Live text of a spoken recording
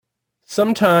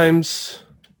Sometimes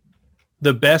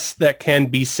the best that can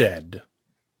be said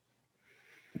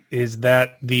is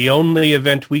that the only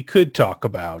event we could talk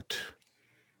about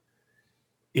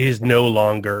is no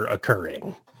longer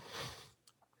occurring.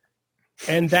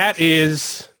 And that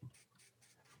is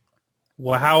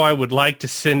how I would like to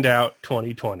send out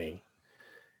 2020.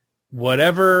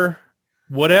 Whatever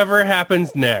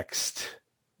happens next,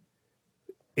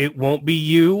 it won't be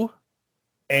you.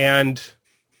 And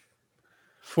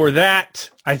for that,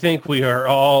 I think we are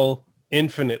all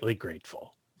infinitely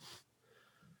grateful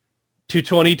to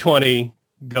 2020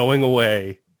 going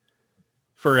away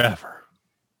forever.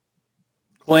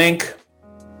 Clink.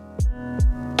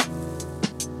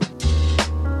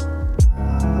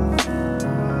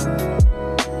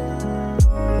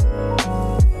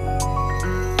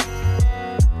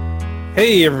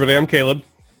 Hey, everybody, I'm Caleb.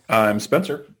 I'm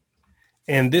Spencer.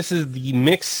 And this is the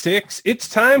Mix 6. It's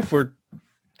time for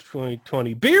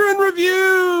 2020 Beer and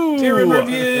Review! Beer and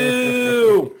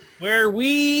Review! Where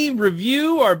we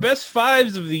review our best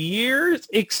fives of the years,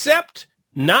 except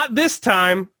not this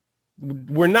time.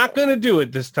 We're not going to do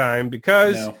it this time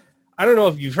because, I don't know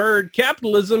if you've heard,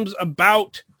 capitalism's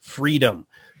about freedom.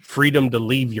 Freedom to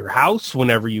leave your house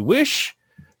whenever you wish.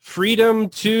 Freedom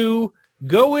to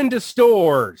go into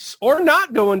stores or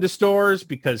not go into stores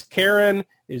because Karen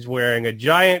is wearing a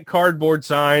giant cardboard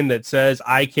sign that says,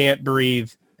 I can't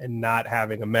breathe, and not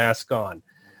having a mask on.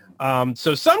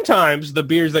 So sometimes the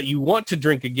beers that you want to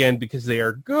drink again because they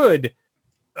are good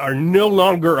are no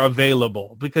longer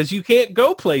available because you can't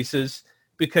go places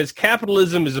because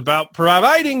capitalism is about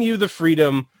providing you the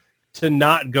freedom to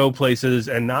not go places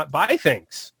and not buy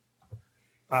things.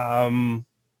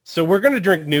 So we're going to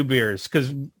drink new beers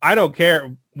because I don't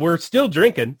care. We're still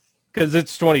drinking because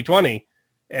it's 2020.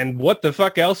 And what the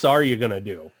fuck else are you going to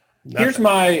do?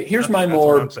 Nothing. Here's my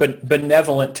more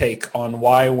benevolent take on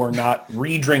why we're not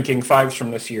re-drinking fives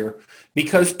from this year.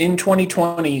 Because in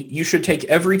 2020, you should take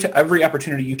every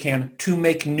opportunity you can to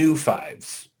make new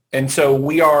fives. And so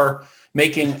we are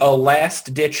making a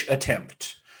last-ditch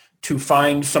attempt to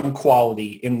find some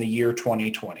quality in the year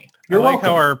 2020. You're like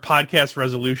how our podcast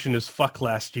resolution is fuck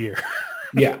last year.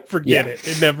 Yeah. Forget it.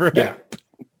 It never happened.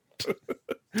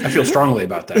 I feel strongly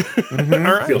about that. Mm-hmm. All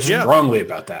right. I feel strongly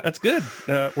about that. That's good.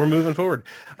 We're moving forward.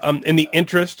 In the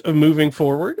interest of moving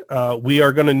forward, we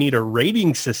are going to need a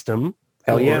rating system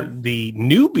for the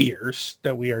new beers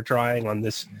that we are trying on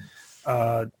this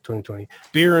 2020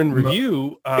 Beer and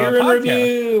Review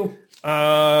podcast.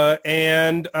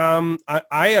 And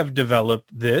I have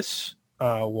developed this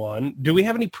one. Do we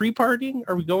have any pre-partying?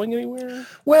 Are we going anywhere?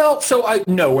 Well,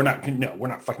 we're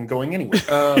not fucking going anywhere.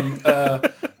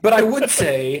 But I would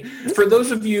say, for those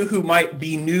of you who might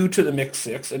be new to the Mix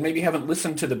 6 and maybe haven't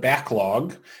listened to the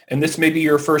backlog, and this may be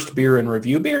your first Beer and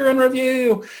Review. The Beer and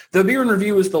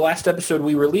Review is the last episode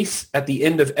we release at the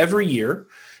end of every year.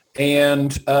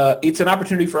 And it's an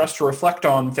opportunity for us to reflect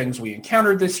on things we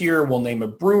encountered this year. We'll name a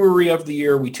brewery of the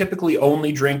year. We typically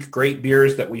only drink great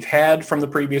beers that we've had from the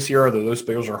previous year, although those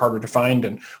beers are harder to find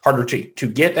and harder to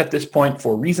get at this point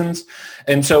for reasons.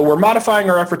 And so we're modifying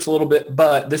our efforts a little bit,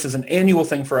 but this is an annual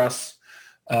thing for us.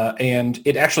 And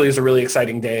it actually is a really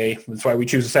exciting day. That's why we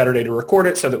choose a Saturday to record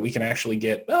it so that we can actually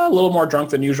get a little more drunk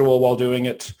than usual while doing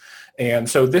it. And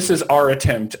so this is our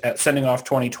attempt at sending off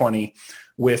 2020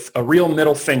 with a real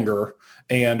middle finger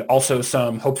and also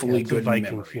some hopefully good Viking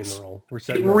memories. Funeral. We're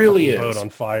setting the boat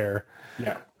on fire.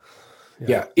 Yeah.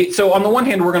 So on the one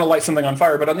hand, we're going to light something on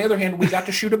fire, but on the other hand, we got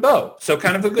to shoot a bow. So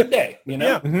kind of a good day, you know?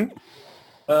 Yeah.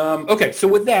 Mm-hmm. Okay, so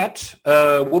with that,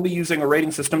 we'll be using a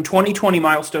rating system, 2020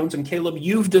 milestones. And Caleb,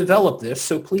 you've developed this,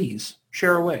 so please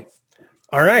share away.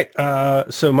 All right.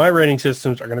 So my rating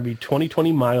systems are going to be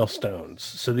 2020 milestones.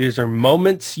 So these are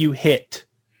moments you hit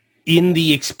in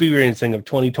the experiencing of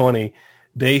 2020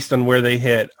 based on where they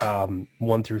hit 1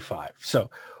 through 5.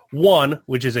 So 1,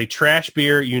 which is a trash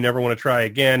beer you never want to try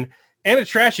again, and a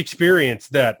trash experience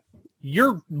that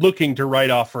you're looking to write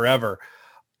off forever.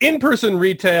 In-person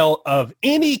retail of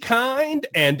any kind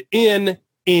and in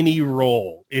any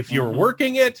role. If you're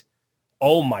working it,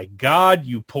 oh my God,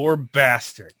 you poor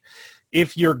bastard.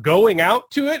 If you're going out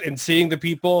to it and seeing the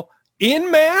people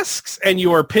in masks and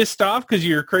you are pissed off because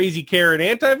you're a crazy Karen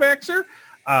anti-vaxxer,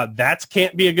 that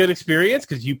can't be a good experience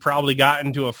because you probably got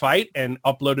into a fight and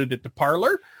uploaded it to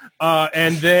Parler.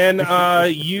 And then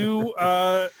if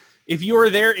you are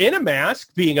there in a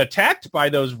mask being attacked by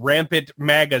those rampant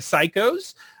MAGA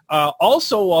psychos,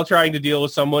 also while trying to deal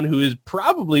with someone who is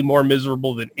probably more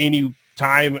miserable than any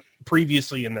time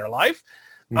previously in their life,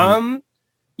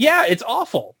 yeah, it's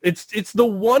awful. It's the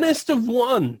onest of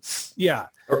ones. Yeah.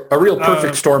 A real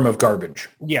perfect storm of garbage.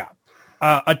 Yeah.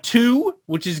 A 2,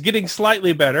 which is getting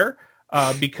slightly better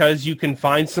because you can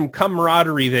find some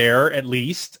camaraderie there, at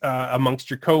least amongst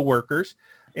your coworkers.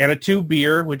 And a 2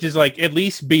 beer, which is like at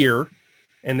least beer,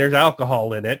 and there's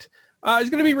alcohol in it, is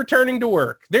going to be returning to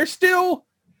work. They're still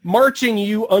marching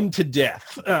you unto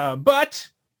death, but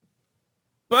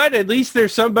at least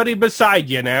there's somebody beside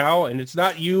you now, and it's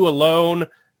not you alone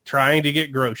trying to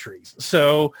get groceries.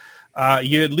 So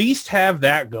you at least have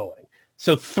that going.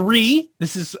 So 3,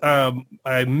 this is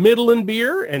a Midland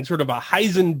beer and sort of a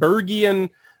Heisenbergian.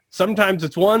 Sometimes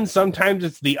it's one, sometimes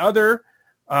it's the other,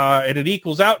 and it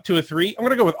equals out to a 3. I'm going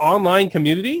to go with online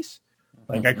communities.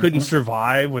 Like I couldn't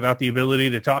survive without the ability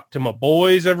to talk to my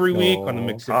boys every week on the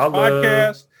Mix Six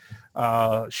podcast.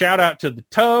 Shout out to the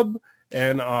Tub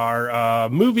and our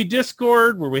movie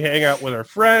Discord where we hang out with our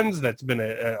friends. That's been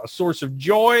a source of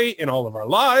joy in all of our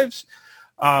lives.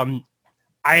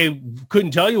 I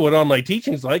couldn't tell you what online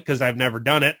teaching is like because I've never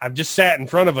done it. I've just sat in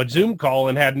front of a Zoom call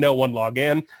and had no one log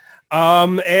in.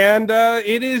 And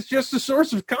it is just a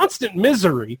source of constant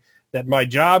misery that my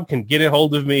job can get a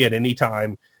hold of me at any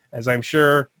time, as I'm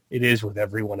sure it is with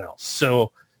everyone else.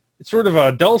 So it's sort of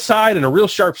a dull side and a real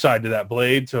sharp side to that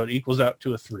blade, so it equals out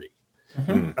to a 3.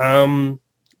 Mm-hmm.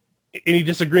 Any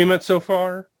disagreement so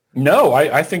far? No,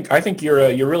 I think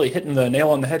you're really hitting the nail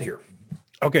on the head here.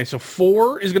 Okay, so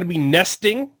 4 is going to be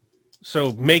nesting,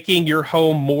 so making your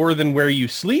home more than where you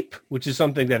sleep, which is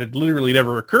something that had literally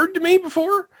never occurred to me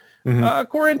before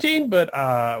quarantine, but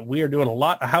we are doing a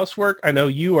lot of housework. I know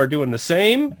you are doing the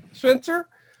same, Spencer.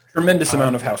 Tremendous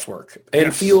amount of housework,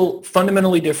 and feel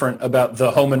fundamentally different about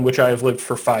the home in which I have lived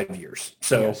for 5 years.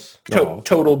 So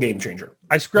total game changer.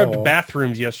 I scrubbed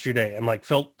bathrooms yesterday and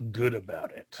felt good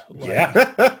about it.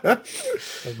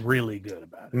 Really good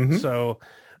about it. Mm-hmm. So,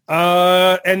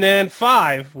 and then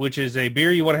 5, which is a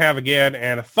beer you want to have again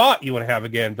and a thought you want to have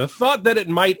again. The thought that it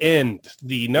might end.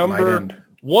 The number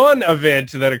 1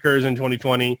 event that occurs in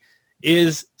 2020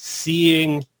 is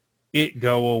seeing it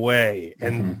go away,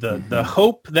 and the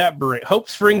hope hope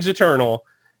springs eternal,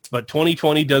 but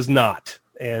 2020 does not,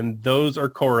 and those are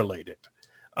correlated.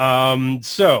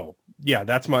 So yeah,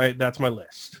 that's my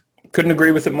list. Couldn't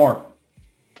agree with it more.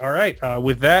 All right,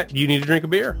 with that, you need to drink a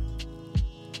beer.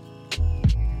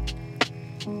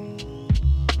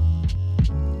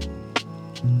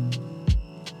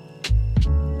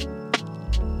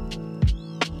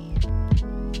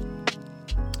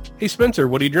 Hey Spencer,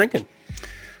 what are you drinking?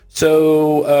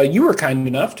 So you were kind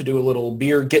enough to do a little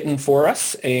beer getting for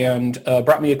us and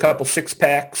brought me a couple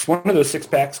 6-packs. One of those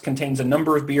 6-packs contains a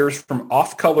number of beers from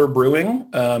Off Color Brewing.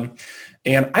 And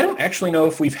I don't actually know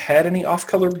if we've had any Off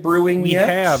Color Brewing yet.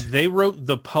 We have. They wrote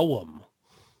the poem.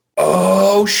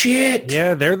 Oh, shit.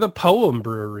 Yeah, they're the poem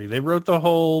brewery. They wrote the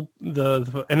whole,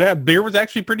 and that beer was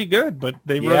actually pretty good, but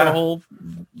they wrote a whole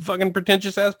fucking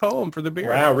pretentious-ass poem for the beer.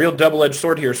 Wow, real double-edged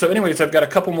sword here. So anyways, I've got a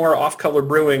couple more Off-Color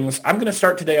Brewings. I'm going to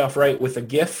start today off right with a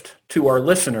gift to our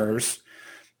listeners.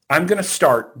 I'm going to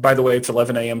start, by the way, it's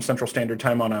 11 a.m. Central Standard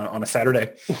Time on a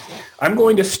Saturday. I'm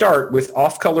going to start with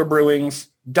Off-Color Brewing's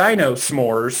Dino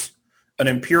S'mores, an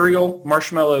Imperial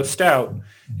Marshmallow Stout,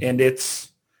 and it's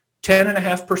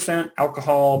 10.5%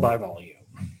 alcohol by volume.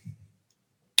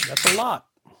 That's a lot.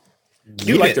 I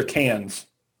do like their cans.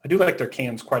 I do like their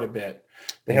cans quite a bit.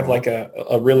 They have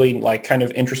a really kind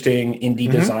of interesting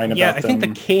indie design about them. Yeah, I think the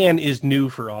can is new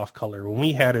for Off Color. When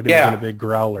we had it, it was in a big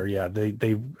growler. Yeah,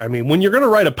 they. I mean, when you're going to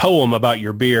write a poem about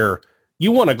your beer,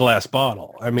 you want a glass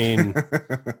bottle. I mean,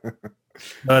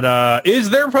 but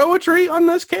is there poetry on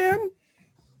this can?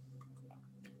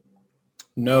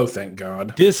 No, thank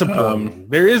God. Disappointing.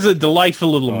 There is a delightful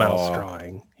little mouse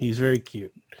drawing. He's very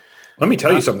cute. Let me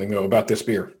tell you something, though, about this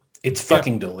beer. It's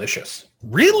fucking delicious.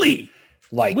 Really?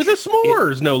 With a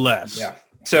s'mores, no less. Yeah.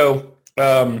 So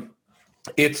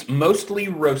it's mostly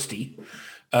roasty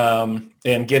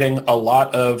and getting a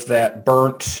lot of that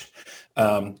burnt,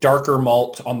 darker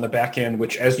malt on the back end,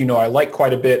 which, as you know, I like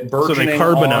quite a bit. So they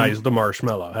carbonized the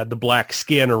marshmallow, had the black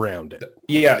skin around it.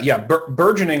 Yeah.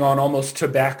 Burgeoning on almost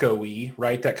tobacco-y,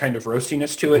 right? That kind of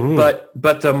roastiness to it.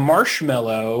 But the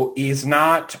marshmallow is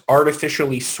not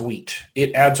artificially sweet.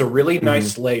 It adds a really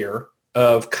nice layer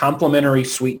of complementary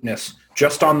sweetness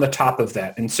just on the top of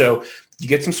that. And so you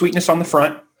get some sweetness on the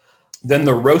front. Then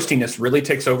the roastiness really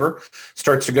takes over,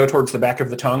 starts to go towards the back of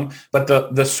the tongue. But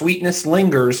the sweetness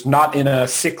lingers, not in a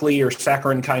sickly or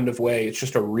saccharine kind of way. It's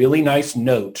just a really nice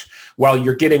note while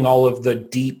you're getting all of the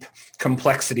deep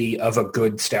complexity of a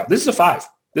good stout. This is a 5.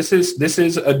 This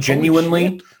is a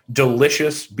genuinely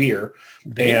delicious beer.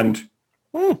 And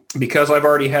because I've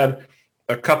already had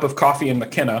a cup of coffee in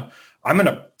McKenna, I'm going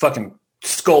to fucking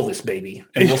skull this baby,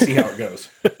 and we'll see how it goes.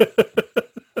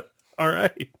 All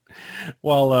right.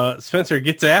 While Spencer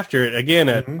gets after it again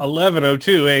at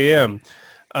 11:02 a.m.,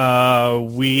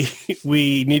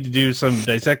 we need to do some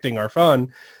dissecting our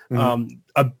fun.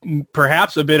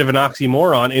 Perhaps a bit of an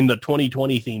oxymoron in the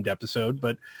 2020 themed episode,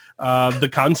 but the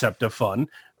concept of fun.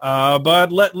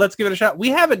 But let's give it a shot. We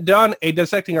haven't done a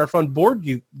dissecting our fun board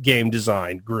game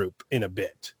design group in a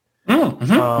bit.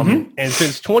 And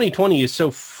since 2020 is so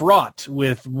fraught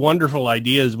with wonderful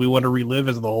ideas we want to relive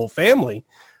as the whole family,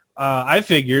 I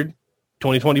figured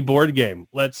 2020 board game.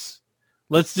 Let's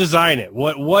design it.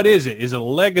 What is it? Is it a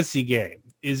legacy game?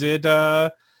 Is it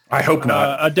I hope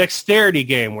not a dexterity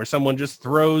game where someone just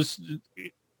throws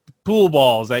pool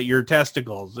balls at your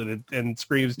testicles and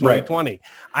screams 2020? Right.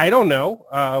 I don't know.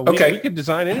 We could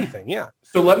design anything. Yeah.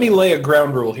 So let me lay a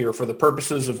ground rule here for the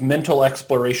purposes of mental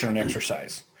exploration and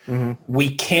exercise.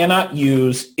 We cannot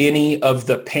use any of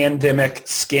the pandemic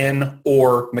skin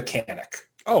or mechanic.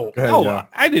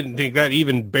 I didn't think that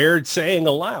even bared saying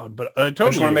aloud, but I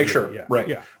totally just want to make sure.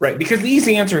 Yeah. Right. Because the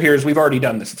easy answer here is we've already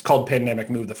done this. It's called Pandemic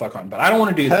Move the Fuck On, but I don't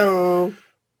want to do that. Hello.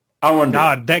 I don't want to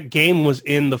God, that game was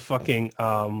in the fucking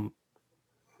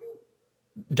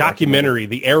documentary,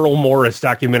 the Errol Morris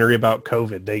documentary about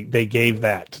COVID. They gave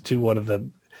that to one of the,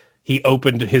 he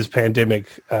opened his pandemic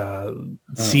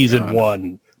season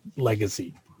 1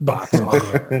 legacy box.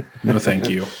 No, thank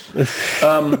you.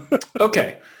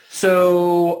 Okay.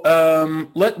 So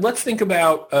let's think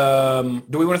about,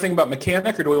 do we want to think about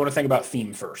mechanic or do we want to think about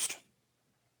theme first?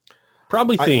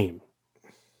 Probably theme,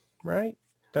 right?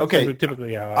 That's okay.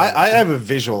 Typically how I have a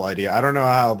visual idea. I don't know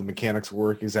how the mechanics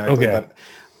work exactly, but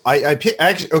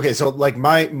actually, so like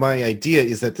my idea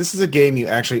is that this is a game you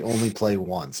actually only play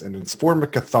once, and it's form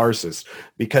of catharsis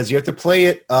because you have to play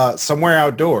it somewhere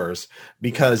outdoors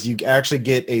because you actually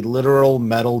get a literal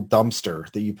metal dumpster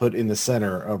that you put in the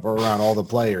center of around all the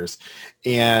players,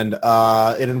 and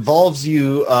it involves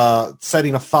you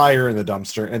setting a fire in the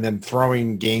dumpster and then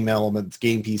throwing game elements,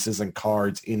 game pieces, and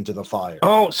cards into the fire.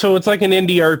 Oh, so it's like an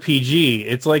indie RPG.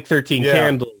 It's like 13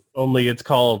 Candles. Only it's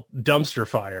called Dumpster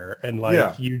Fire, and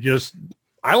you just,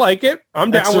 I like it. I'm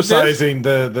down with this. Exercising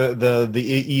the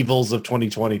evils of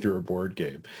 2020 through a board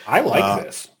game. I like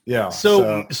this. Yeah.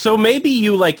 So maybe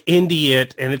you like indie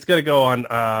it, and it's gonna go on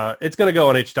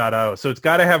itch.io. So it's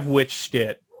got to have witch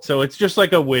shit. So it's just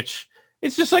like a witch.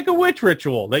 It's just like a witch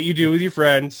ritual that you do with your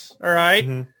friends. All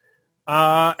right.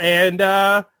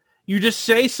 And you just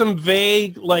say some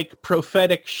vague like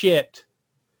prophetic shit.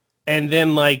 And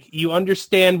then, like, you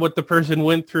understand what the person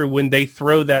went through when they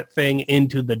throw that thing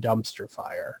into the dumpster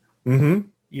fire. You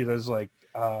know, it's like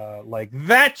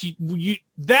that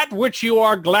that which you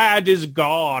are glad is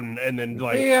gone, and then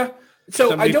So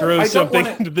somebody throws something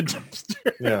into the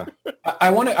dumpster. Yeah, I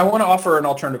want to offer an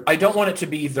alternative. I don't want it to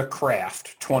be The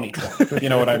Craft 2020. You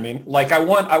know what I mean? Like, I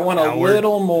want a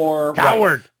little more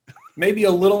coward. Right. Maybe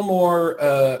a little more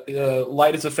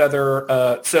light as a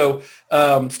feather,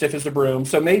 stiff as a broom.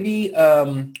 So maybe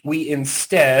we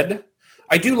instead,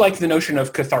 I do like the notion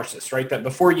of catharsis, right? That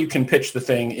before you can pitch the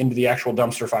thing into the actual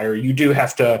dumpster fire, you do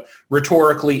have to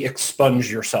rhetorically expunge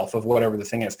yourself of whatever the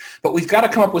thing is. But we've got to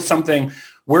come up with something.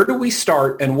 Where do we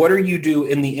start, and what do you do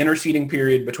in the interceding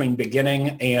period between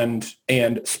beginning and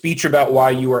speech about why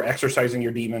you are exercising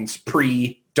your demons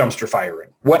pre-dumpster firing?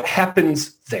 What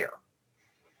happens there?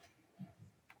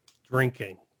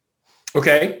 Drinking.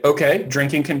 Okay.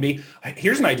 Drinking can be.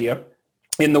 Here's an idea.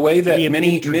 In the way that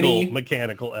many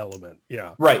mechanical element,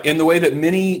 right. In the way that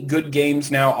many good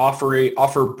games now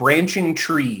offer branching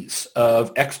trees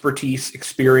of expertise,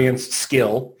 experience,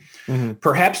 skill.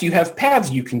 Perhaps you have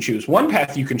paths you can choose. One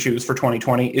path you can choose for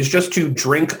 2020 is just to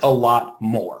drink a lot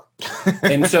more,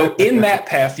 and so in that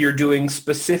path you're doing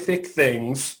specific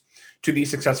things to be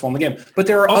successful in the game. But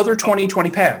there are other 2020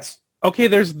 paths. Okay,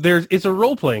 it's a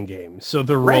role-playing game. So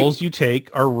the roles you take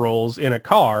are roles in a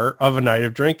car of a night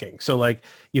of drinking. So like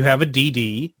you have a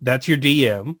DD, that's your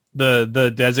DM,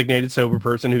 the designated sober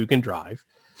person who can drive.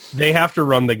 They have to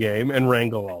run the game and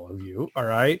wrangle all of you, all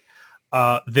right?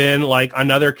 Then like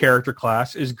another character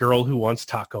class is girl who wants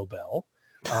Taco Bell.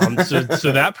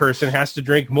 So that person has to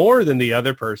drink more than the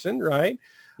other person, right?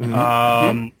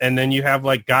 And then you have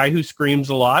like guy who screams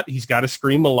a lot. He's got to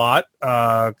scream a lot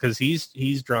because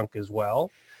he's drunk as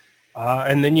well.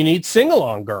 And then you need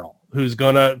sing-along girl who's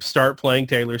going to start playing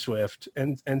Taylor Swift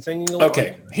and singing along.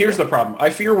 Okay, here's the problem. I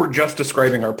fear we're just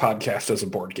describing our podcast as a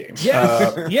board game.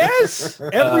 Yes, yes.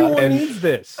 Everyone needs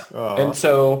this. And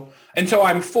so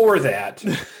I'm for that.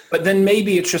 But then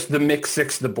maybe it's just the Mix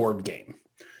 6, the board game.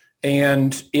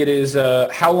 And it is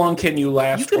how long can you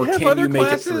last, or can you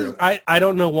make it through? I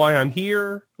don't know why I'm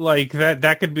here. Like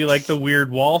that could be like the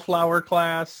weird wallflower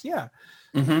class. Yeah.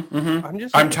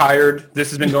 I'm tired. This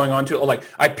has been going on too. Like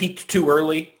I peaked too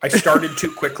early. I started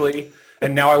too quickly,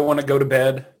 and now I want to go to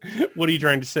bed. What are you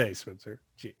trying to say, Spencer?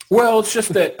 Jeez. Well, it's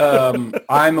just that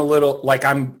I'm a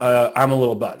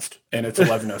little buzzed, and it's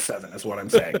 11:07 is what I'm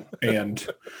saying, and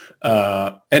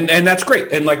that's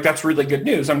great, and like that's really good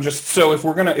news. I'm just so if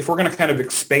we're gonna kind of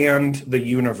expand the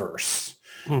universe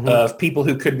of people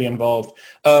who could be involved,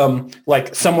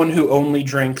 like someone who only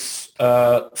drinks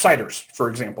ciders, for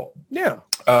example. Yeah.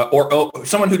 Or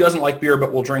someone who doesn't like beer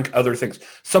but will drink other things.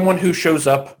 Someone who shows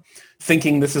up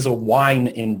thinking this is a wine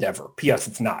endeavor. P.S.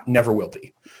 It's not. Never will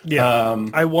be. Yeah.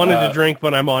 I wanted to drink,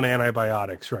 but I'm on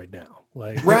antibiotics right now.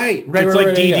 Like right. It's like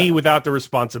DD without the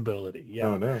responsibility. Yeah.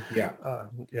 Oh no. Yeah.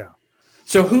 Yeah.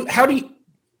 So how do you?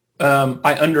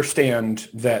 I understand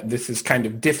that this is kind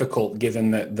of difficult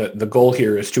given that the goal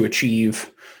here is to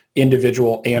achieve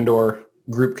individual and or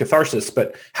group catharsis,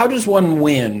 but how does one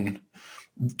win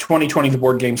 2020 the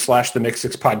board game / the Mix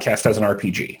Six podcast as an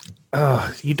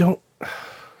RPG? You don't.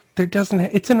 There doesn't.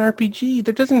 It's an RPG.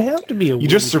 There doesn't have to be a. You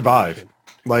just survive.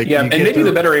 Like yeah, and maybe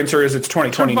the better answer is it's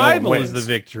 2020. Survival is the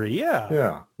victory.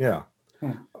 Yeah. Yeah.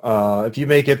 If you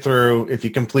make it through, if you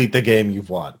complete the game,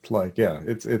 you've won. Like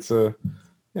it's a.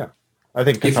 I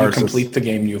think if you complete the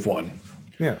game, you've won.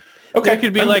 Yeah. Okay. It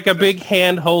could be like a big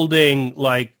hand-holding,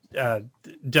 like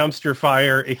dumpster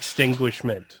fire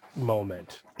extinguishment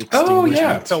moment. Oh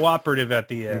yeah, cooperative at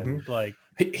the end. Like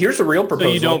here's a real proposal.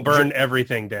 So you don't burn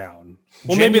everything down.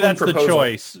 Well, maybe that's the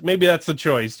choice. Maybe that's the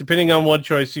choice. Depending on what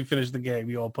choice you finish the game,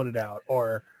 you all put it out,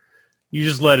 or you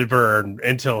just let it burn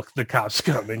until the cops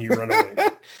come and you run away.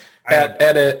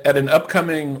 At an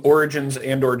upcoming Origins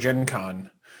and or Gen Con.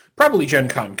 Probably Gen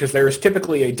Con, because there is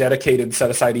typically a dedicated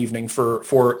set-aside evening for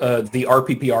the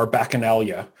RPPR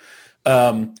Bacchanalia.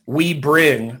 We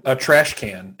bring a trash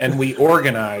can, and we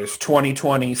organize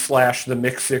 2020 / the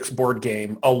Mix Six board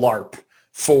game, a LARP,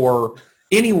 for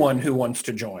anyone who wants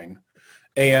to join.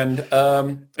 And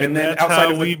then that's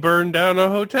outside how we burn down a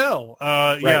hotel.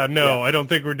 I don't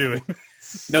think we're doing this.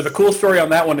 No, the cool story on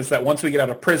that one is that once we get out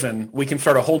of prison, we can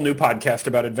start a whole new podcast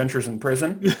about adventures in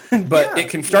prison. But it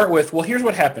can start with, well, here's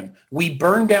what happened. We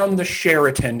burned down the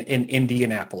Sheraton in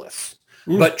Indianapolis.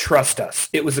 But trust us,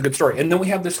 it was a good story. And then we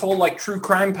have this whole like true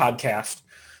crime podcast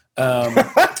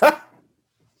about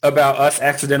us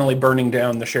accidentally burning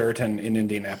down the Sheraton in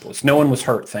Indianapolis. No one was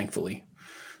hurt, thankfully.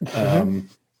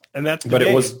 And that's but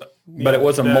it was a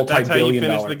multi-billion-dollar. That's how you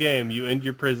finish the game. You end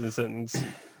your prison sentence.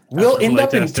 We'll end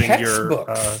up in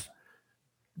textbooks.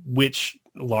 Witch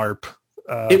LARP.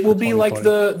 It will be like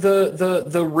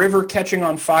the river catching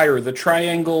on fire, the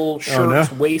Triangle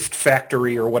Shirts Waste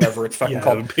Factory or whatever it's fucking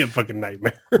called. It would be a fucking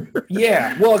nightmare.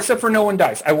 Yeah, well, except for no one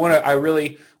dies.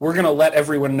 We're gonna let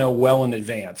everyone know well in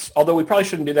advance. Although we probably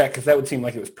shouldn't do that because that would seem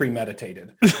like it was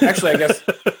premeditated. Actually, I guess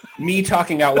me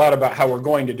talking out loud about how we're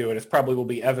going to do it is probably will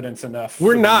be evidence enough.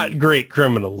 We're not great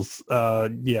criminals.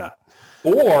 Yeah.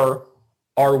 Or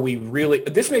are we really?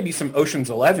 This may be some Ocean's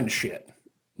 11 shit.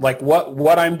 Like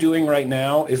what I'm doing right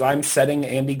now is I'm setting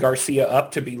Andy Garcia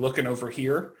up to be looking over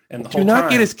here, and the whole time. Do not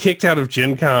get us kicked out of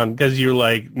Gen Con because you're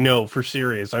like, no, for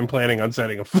serious. I'm planning on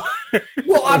setting a fire.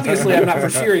 Well, obviously, I'm not for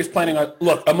serious planning on.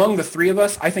 Look, among the three of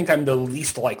us, I think I'm the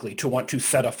least likely to want to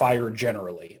set a fire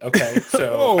generally. Okay,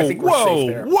 so I think we're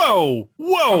safe there. Whoa! Come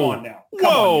on now.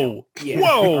 Yeah.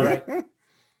 Whoa! Right.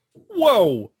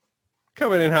 Whoa!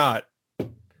 Coming in hot.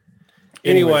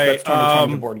 Anyway, that's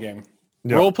the board game.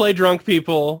 Yep. Role play drunk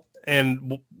people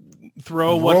and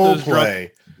throw what those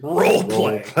drunk role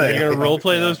play. You're gonna role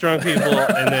play those drunk people,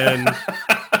 and then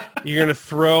you're gonna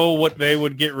throw what they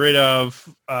would get rid of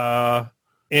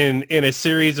in a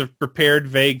series of prepared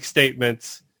vague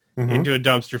statements into a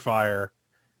dumpster fire,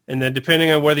 and then depending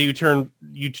on whether you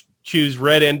choose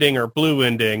red ending or blue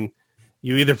ending,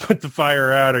 you either put the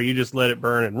fire out or you just let it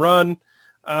burn and run.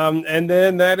 And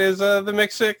then that is the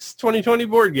Mix Six 2020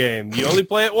 board game. You only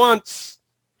play it once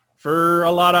for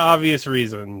a lot of obvious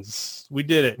reasons. We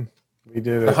did it.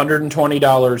 $120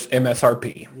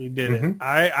 MSRP. We did it.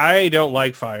 I don't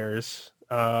like fires,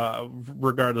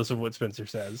 regardless of what Spencer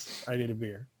says. I need a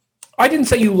beer. I didn't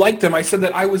say you liked them. I said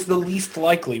that I was the least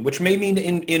likely, which may mean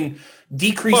in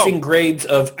decreasing grades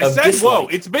of dislike. Whoa.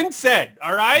 It's been said.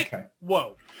 All right? Okay.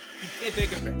 Whoa. You can't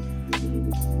take it back.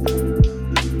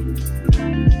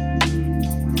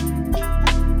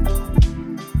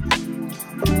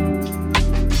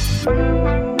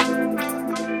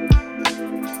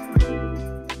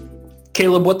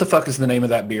 Caleb, what the fuck is the name of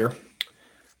that beer?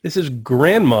 This is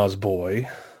Grandma's Boy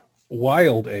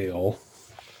Wild Ale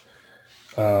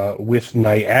with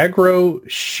Niagara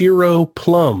Shiro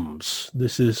plums.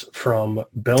 This is from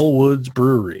Bellwoods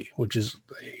Brewery, which is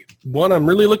a one I'm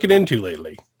really looking into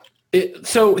lately.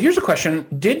 So here's a question.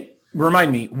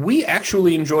 Remind me, we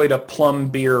actually enjoyed a plum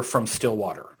beer from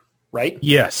Stillwater, right?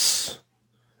 Yes.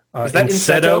 Is that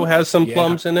Insetto has some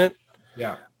plums in it.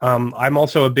 Yeah. I'm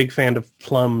also a big fan of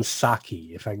plum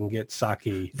sake. If I can get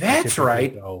sake. That's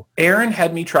right. Aaron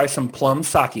had me try some plum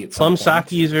sake at some point. Plum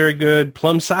sake is very good.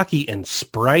 Plum sake and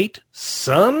Sprite.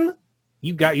 Son,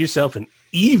 you got yourself an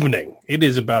evening. It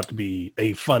is about to be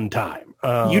a fun time.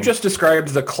 You just described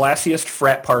the classiest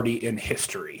frat party in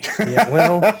history. Yeah,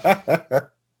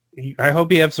 well, I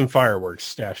hope you have some fireworks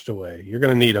stashed away. You're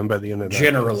going to need them by the end of the night.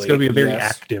 Generally, it's going to be a very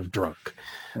active drunk.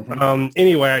 Mm-hmm.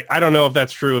 Anyway, I don't know if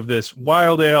that's true of this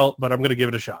wild ale, but I'm going to give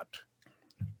it a shot.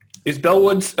 Is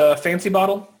Bellwood's a fancy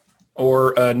bottle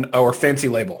or fancy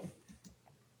label?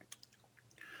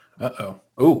 Uh-oh.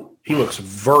 Ooh, he looks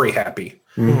very happy.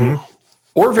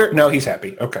 Mm-hmm. No, he's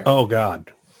happy. Okay. Oh,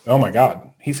 God. Oh, my God.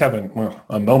 He's having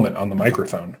a moment on the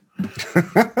microphone.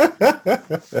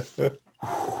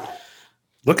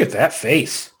 Look at that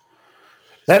face.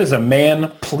 That is a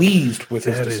man pleased with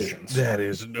his decisions. That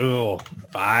is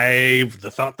 5.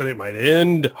 The thought that it might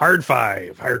end. Hard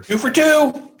 5. 2 for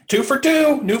 2. 2 for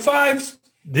 2. New 5s.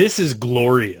 This is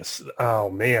glorious.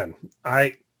 Oh, man.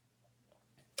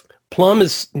 Plum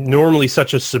is normally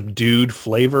such a subdued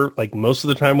flavor. Like most of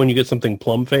the time when you get something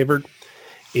plum flavored,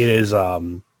 it is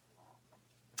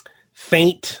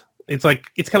faint. It's kind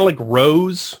of like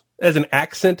rose as an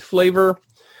accent flavor.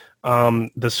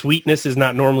 The sweetness is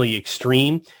not normally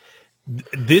extreme.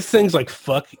 This thing's like,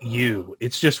 fuck you.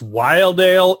 It's just wild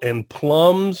ale and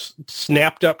plums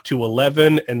snapped up to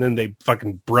 11, and then they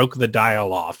fucking broke the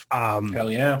dial off. Hell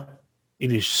yeah.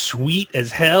 It is sweet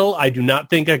as hell. I do not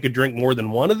think I could drink more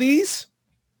than one of these,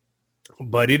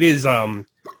 but it is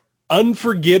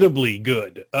unforgettably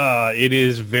good. It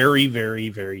is very, very,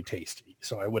 very tasty.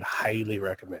 So I would highly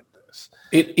recommend this.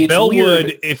 It's Bellwood,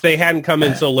 weird. If they hadn't come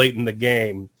in so late in the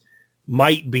game,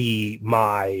 might be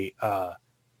my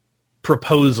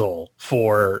proposal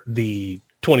for the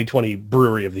 2020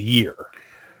 Brewery of the Year.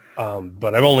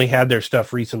 But I've only had their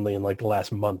stuff recently in like the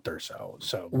last month or so.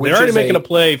 So they're already making a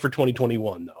play for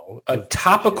 2021, though. A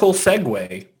topical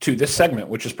segue to this segment,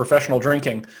 which is professional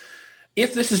drinking.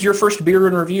 If this is your first beer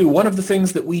in review, one of the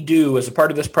things that we do as a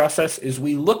part of this process is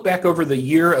we look back over the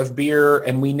year of beer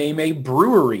and we name a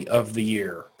brewery of the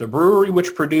year. The brewery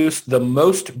which produced the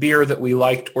most beer that we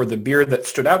liked, or the beer that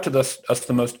stood out to us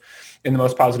the most in the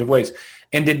most positive ways.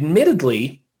 And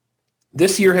admittedly,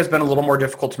 this year has been a little more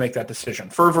difficult to make that decision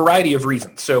for a variety of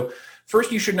reasons. So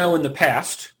first, you should know in the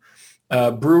past,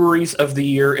 breweries of the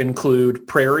year include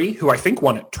Prairie, who I think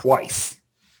won it twice.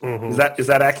 Mm-hmm. Is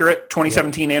that accurate?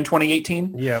 2017 and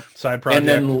 2018? Yeah, side project.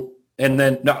 And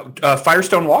then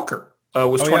Firestone Walker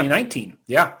was 2019.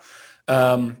 Yeah.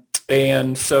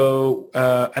 And so,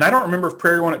 and I don't remember if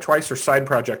Prairie won it twice or Side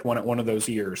Project won it one of those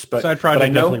years. But Side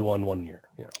Project definitely won one year.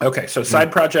 Yeah. Okay, so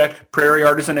Side Project, Prairie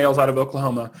Artisan Ales out of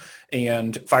Oklahoma,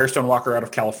 and Firestone Walker out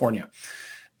of California.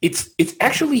 It's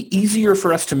actually easier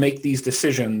for us to make these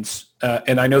decisions,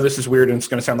 and I know this is weird and it's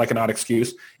going to sound like an odd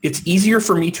excuse. It's easier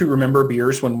for me to remember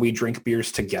beers when we drink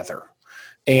beers together.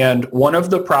 And one of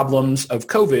the problems of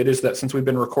COVID is that since we've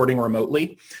been recording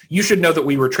remotely, you should know that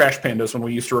we were trash pandas when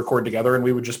we used to record together, and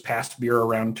we would just pass beer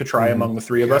around to try among the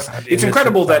three of us. It's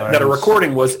incredible that a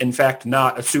recording was, in fact,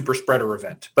 not a super spreader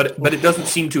event, but it doesn't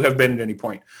seem to have been at any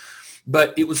point.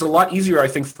 But it was a lot easier, I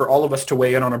think, for all of us to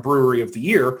weigh in on a brewery of the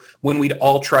year when we'd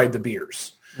all tried the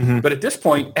beers. Mm-hmm. But at this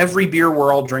point, every beer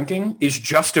we're all drinking is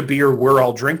just a beer we're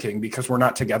all drinking because we're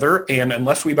not together. And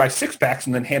unless we buy 6-packs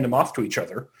and then hand them off to each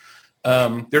other,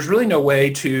 there's really no way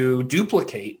to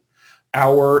duplicate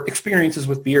our experiences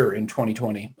with beer in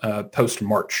 2020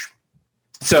 post-March.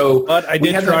 But I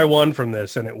did try one from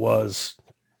this, and it was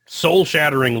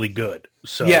soul-shatteringly good.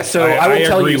 So yeah, so I will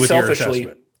tell you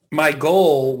selfishly, my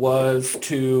goal was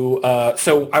to,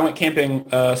 so I went camping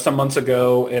some months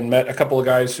ago and met a couple of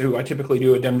guys who I typically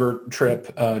do a Denver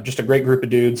trip, just a great group of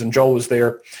dudes, and Joel was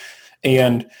there.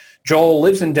 And Joel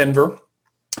lives in Denver.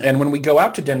 And when we go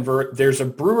out to Denver, there's a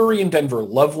brewery in Denver,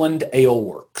 Loveland Ale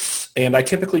Works. And I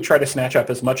typically try to snatch up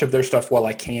as much of their stuff while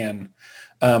I can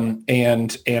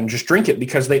and just drink it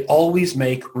because they always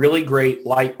make really great,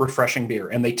 light, refreshing beer.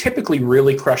 And they typically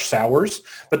really crush sours,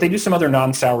 but they do some other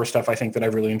non-sour stuff I think that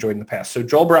I've really enjoyed in the past. So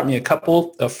Joel brought me a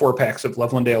couple of 4-packs of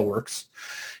Loveland Ale Works,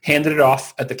 handed it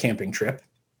off at the camping trip,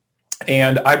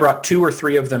 and I brought 2 or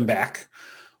 3 of them back.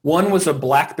 One was a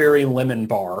blackberry lemon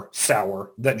bar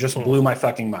sour that just blew my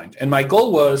fucking mind. And my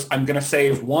goal was I'm going to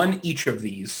save one each of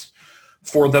these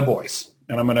for the boys.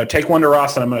 And I'm going to take one to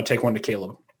Ross and I'm going to take one to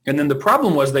Caleb. And then the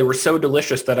problem was they were so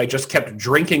delicious that I just kept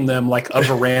drinking them like of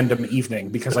a random evening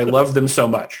because I loved them so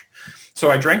much.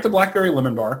 So I drank the Blackberry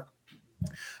Lemon Bar.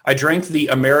 I drank the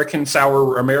American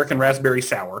Raspberry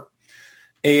Sour.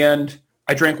 And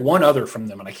I drank one other from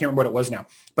them, and I can't remember what it was now.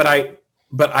 But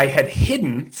I had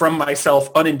hidden from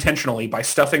myself unintentionally by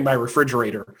stuffing my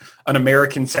refrigerator an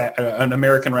American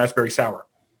Raspberry Sour.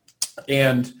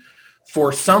 And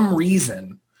for some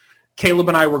reason, Caleb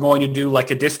and I were going to do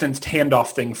like a distanced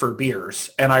handoff thing for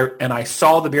beers. And I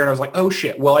saw the beer and I was like, oh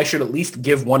shit, well, I should at least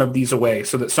give one of these away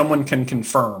so that someone can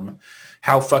confirm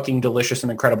how fucking delicious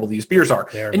and incredible these beers are.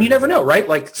 And you never know, right?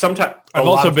 Like sometimes I've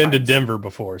also been to Denver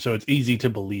before, so it's easy to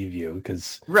believe you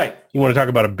because you want to talk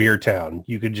about a beer town.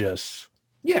 You could just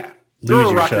throw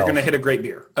a rock, you're going to hit a great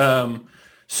beer.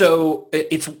 So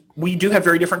we do have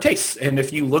very different tastes. And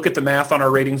if you look at the math on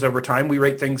our ratings over time, we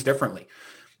rate things differently.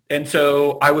 And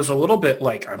so I was a little bit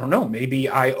like, I don't know, maybe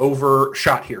I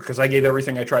overshot here because I gave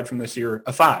everything I tried from this year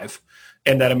a 5.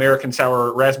 And that American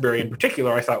Sour Raspberry in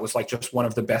particular, I thought was like just one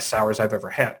of the best sours I've ever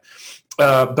had.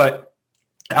 But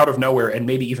out of nowhere, and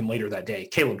maybe even later that day,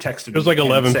 Caleb texted me. It was like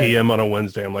 11 p.m. on a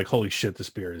Wednesday. I'm like, holy shit,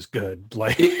 this beer is good.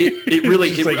 Like it really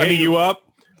is like, hey, you up?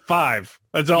 5.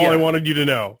 That's all I wanted you to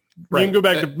know. You can go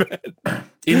back to bed.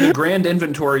 In the grand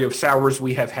inventory of sours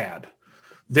we have had,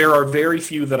 there are very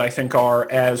few that I think are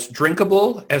as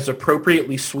drinkable, as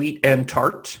appropriately sweet and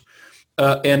tart,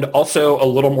 and also a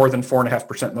little more than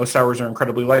 4.5%. Most sours are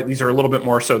incredibly light. These are a little bit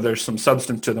more, so there's some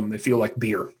substance to them. They feel like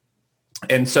beer.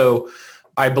 And so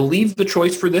I believe the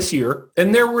choice for this year,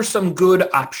 and there were some good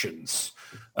options.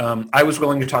 I was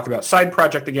willing to talk about Side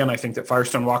Project again. I think that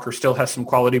Firestone Walker still has some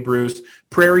quality brews.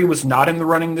 Prairie was not in the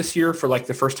running this year for like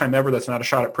the first time ever. That's not a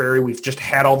shot at Prairie. We've just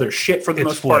had all their shit for the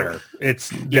most part.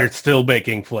 They're still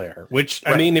making flair, which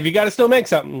I mean, if you got to still make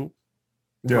something,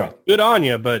 good on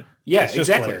you. But it's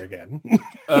just Flair again.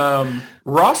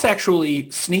 Ross actually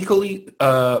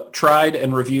sneakily tried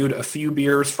and reviewed a few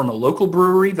beers from a local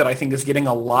brewery that I think is getting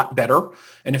a lot better.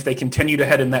 And if they continue to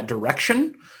head in that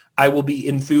direction, I will be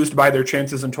enthused by their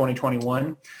chances in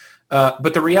 2021.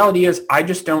 But the reality is I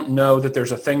just don't know that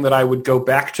there's a thing that I would go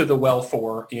back to the well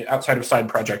for outside of Side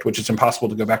Project, which is impossible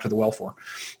to go back to the well for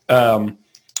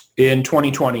in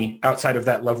 2020 outside of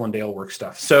that Loveland Ale Works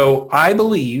stuff. So I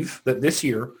believe that this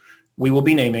year we will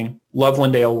be naming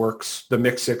Loveland Ale Works the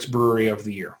Mix 6 Brewery of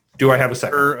the Year. Do I have a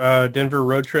second? For Denver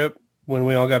road trip when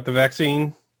we all got the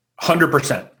vaccine?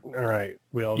 100%. All right.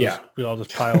 We all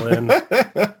just pile in.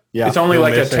 It's only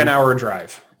like a 10-hour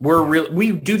drive.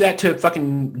 We do that to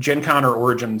fucking Gen Con or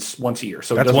Origins once a year.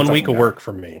 So that's 1 week of work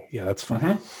for me. Yeah, that's fine.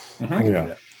 Mm-hmm. Mm-hmm. I can do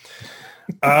that.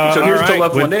 So here's to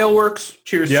Loveland Ale Works.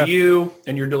 Cheers to you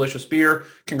and your delicious beer.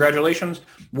 Congratulations.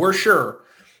 We're sure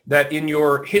that in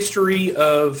your history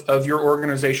of your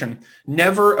organization,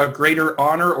 never a greater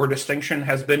honor or distinction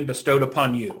has been bestowed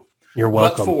upon you. You're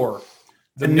welcome. But for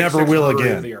the never will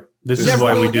again. This is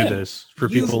why we do this, for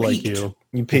people like you.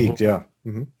 You peaked, yeah.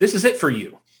 Mm-hmm. This is it for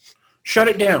you. Shut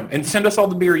it down and send us all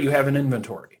the beer you have in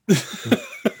inventory.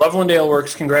 Loveland Ale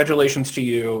Works, congratulations to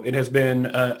you. It has been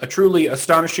a truly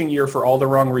astonishing year for all the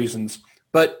wrong reasons.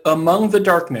 But among the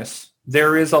darkness,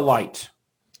 there is a light,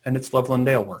 and it's Loveland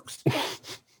Ale Works.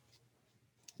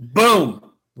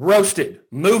 Boom. Roasted.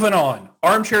 Moving on.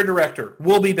 Armchair Director.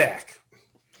 We'll be back.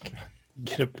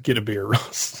 Get a beer,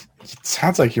 Ross. It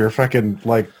sounds like you're fucking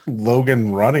like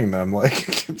Logan running them.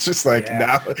 Like it's just like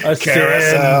now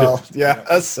carousel. Yeah,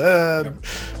 ascend.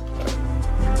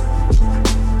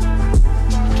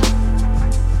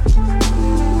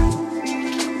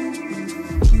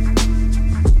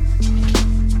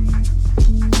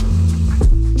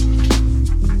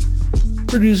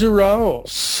 Producer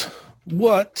Ross,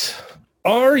 what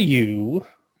are you?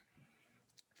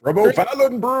 From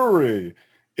O'Fallon Brewery.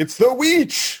 It's the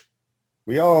Weech.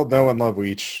 We all know and love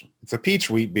Weech. It's a peach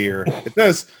wheat beer. It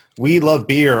says "We love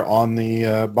beer" on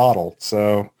the bottle,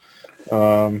 so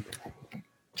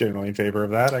generally in favor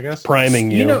of that, I guess. Priming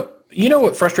you. You know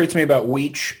what frustrates me about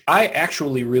Weech? I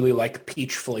actually really like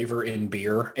peach flavor in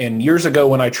beer. And years ago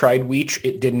when I tried Weech,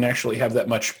 it didn't actually have that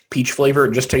much peach flavor.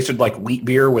 It just tasted like wheat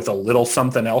beer with a little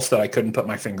something else that I couldn't put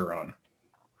my finger on.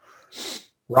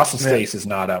 Ross's face is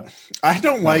not up. I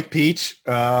don't like peach.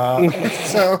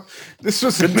 So this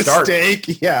was a mistake.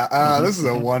 Start. Yeah, this is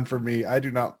a 1 for me. I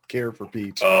do not care for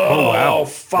peach. Oh wow.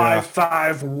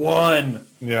 5-5-1.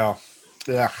 Yeah.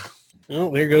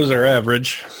 Well, there goes our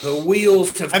average. The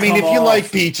wheels have if you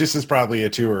like peach, this is probably a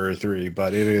 2 or a 3,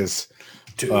 but it is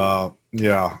 2.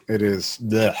 Yeah, it is.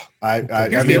 Blech. I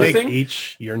mean, like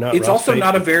peach, you're not. It's also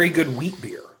not a very good wheat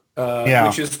beer.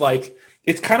 Which is like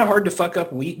it's kind of hard to fuck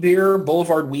up wheat beer.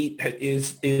 Boulevard Wheat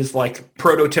is like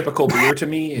prototypical beer to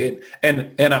me.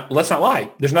 And let's not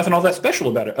lie, there's nothing all that special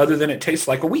about it other than it tastes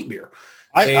like a wheat beer.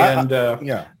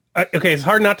 Yeah. Okay, it's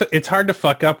hard to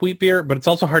fuck up wheat beer, but it's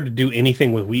also hard to do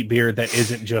anything with wheat beer that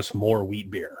isn't just more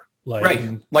wheat beer. Like,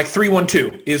 right. Like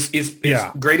 312 is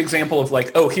a great example of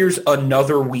like, oh, here's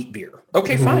another wheat beer.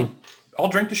 Okay, fine. I'll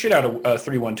drink the shit out of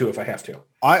 312 if I have to.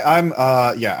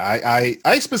 I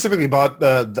specifically bought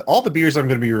all the beers I'm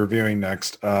going to be reviewing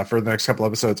next for the next couple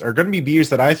episodes are going to be beers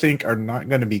that I think are not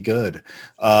going to be good.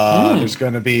 There's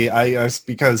going to be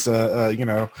because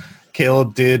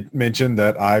Caleb did mention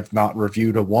that I've not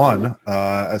reviewed a one,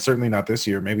 certainly not this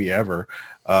year, maybe ever.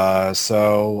 I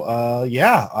think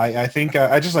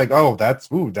I just like,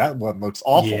 that one looks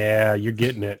awful. Yeah, you're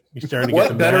getting it. You're starting to what get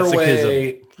the better masochism.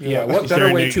 way? What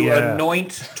better way to anoint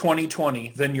 2020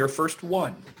 than your first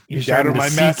one? You're starting to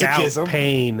seek out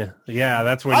pain. Yeah,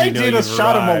 that's when you know I did a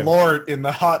shot of Malort in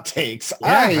the hot takes. Yeah,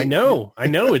 I know.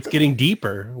 It's getting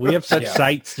deeper. We have such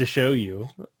sights to show you.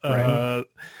 Right.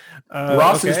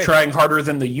 Ross is trying harder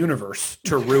than the universe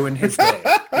to ruin his day,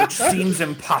 which seems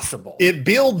impossible. It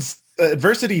builds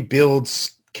adversity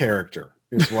builds character.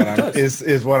 Is what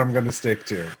I'm going to stick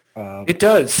to. It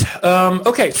does.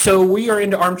 Okay, so we are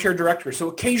into Armchair Director. So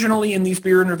occasionally in these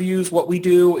beer interviews, what we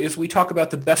do is we talk about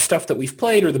the best stuff that we've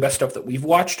played or the best stuff that we've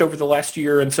watched over the last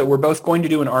year. And so we're both going to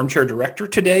do an Armchair Director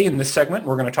today in this segment.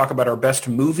 We're going to talk about our best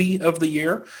movie of the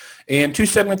year. And 2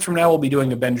 segments from now, we'll be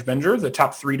doing a Benj Benger, the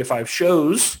top 3 to 5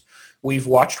 shows we've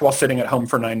watched while sitting at home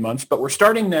for 9 months. But we're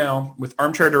starting now with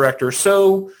Armchair Director.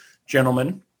 So,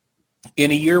 gentlemen,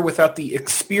 in a year without the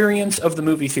experience of the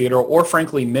movie theater, or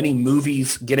frankly, many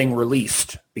movies getting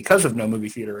released because of no movie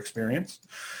theater experience,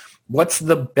 what's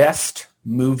the best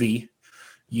movie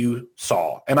you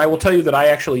saw? And I will tell you that I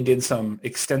actually did some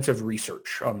extensive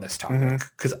research on this topic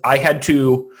because I had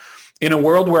to, in a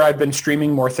world where I've been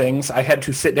streaming more things, I had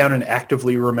to sit down and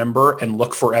actively remember and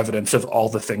look for evidence of all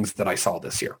the things that I saw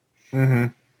this year.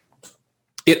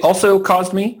 It also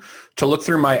caused me to look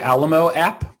through my Alamo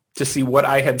app to see what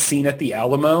I had seen at the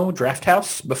Alamo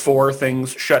Drafthouse before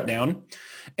things shut down.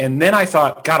 And then I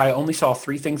thought, God, I only saw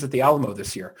 3 things at the Alamo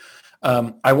this year.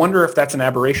 I wonder if that's an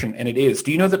aberration, and it is.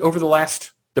 Do you know that over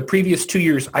the previous 2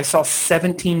 years, I saw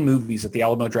 17 movies at the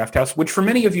Alamo Drafthouse, which for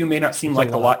many of you may not seem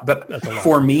like a lot, but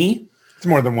for me, it's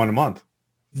more than one a month.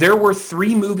 There were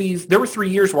 3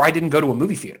 years where I didn't go to a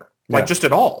movie theater, just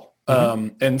at all.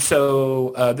 And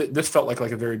so this felt like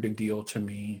a very big deal to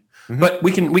me. But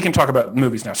we can talk about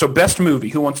movies now. So best movie,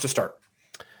 who wants to start?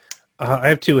 I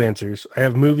have 2 answers. I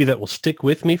have a movie that will stick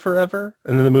with me forever,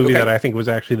 and then the movie that I think was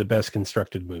actually the best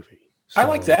constructed movie. So, I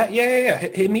like that. Yeah.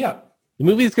 Hit me up. The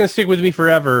movie that's going to stick with me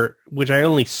forever, which I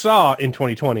only saw in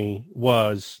 2020,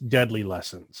 was Deadly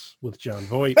Lessons with Jon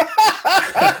Voight.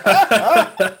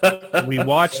 We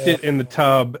watched it in the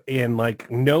tub, and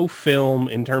no film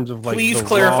in terms of Please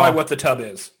clarify what the tub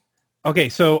is. Okay,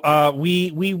 so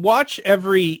we watch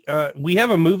every we have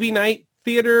a movie night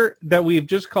theater that we've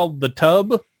just called the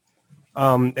Tub,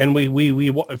 and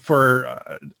we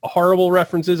for horrible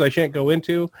references I shan't go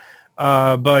into,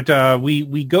 but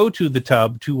we go to the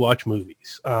Tub to watch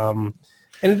movies, and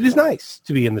it is nice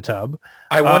to be in the tub.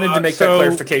 I wanted to make that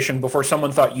clarification before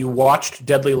someone thought you watched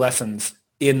Deadly Lessons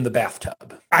in the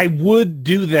bathtub. I would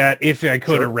do that if I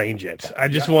could arrange it. I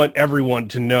just want everyone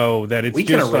to know that it's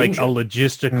just like a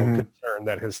logistical concern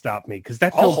that has stopped me, because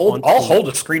that film I'll hold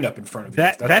a screen up in front of you.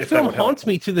 That film haunts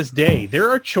me to this day. There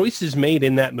are choices made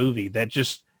in that movie that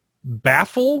just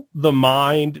baffle the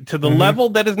mind to the level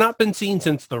that has not been seen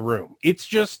since The Room. It's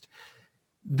just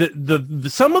the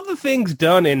some of the things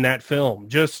done in that film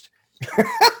just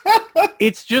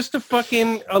it's just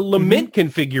a lament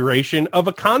configuration of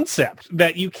a concept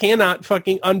that you cannot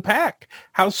fucking unpack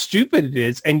how stupid it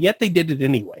is, and yet they did it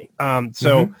anyway.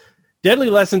 Deadly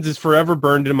Lessons is forever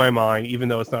burned in my mind, even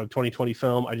though it's not a 2020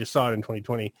 film. I just saw it in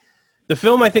 2020. The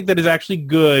film I think that is actually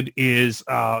good is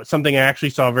something I actually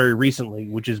saw very recently,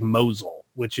 which is Mosul,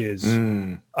 which is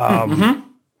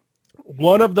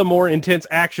one of the more intense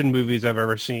action movies I've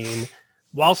ever seen,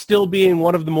 while still being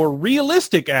one of the more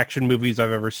realistic action movies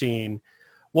I've ever seen,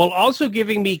 while also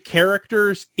giving me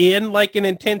characters in an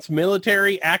intense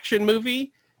military action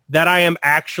movie that I am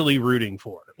actually rooting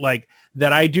for.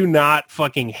 That I do not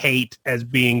fucking hate as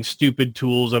being stupid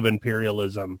tools of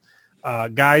imperialism.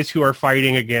 Guys who are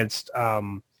fighting against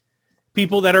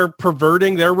people that are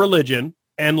perverting their religion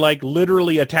and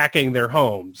literally attacking their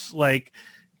homes.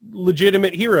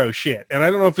 Legitimate hero shit. And I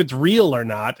don't know if it's real or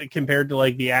not compared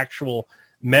to the actual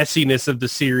messiness of the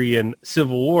Syrian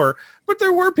civil war, but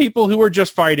there were people who were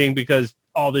just fighting because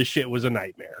all this shit was a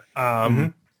nightmare.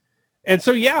 And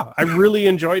so, yeah, I really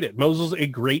enjoyed it. Mosul's a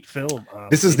great film.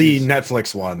 This is the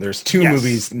Netflix one. There's two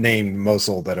movies named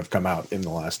Mosul that have come out in the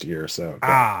last year. So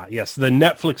yes, the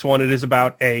Netflix one. It is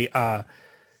about a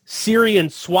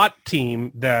Syrian SWAT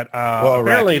team that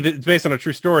apparently it's based on a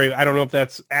true story. I don't know if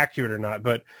that's accurate or not,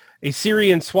 but a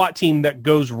Syrian SWAT team that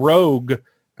goes rogue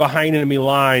behind enemy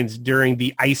lines during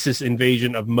the ISIS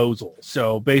invasion of Mosul.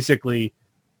 So basically,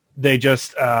 they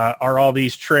just are all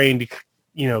these trained,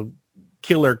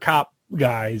 killer cop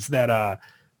guys that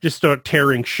just start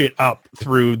tearing shit up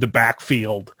through the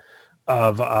backfield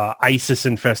of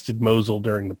ISIS-infested Mosul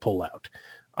during the pullout.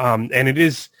 And it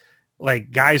is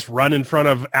like guys run in front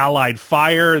of Allied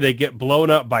fire. They get blown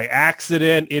up by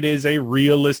accident. It is a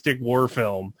realistic war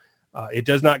film. It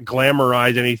does not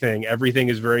glamorize anything. Everything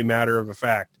is very matter of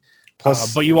fact.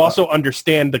 Plus, but you also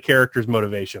understand the character's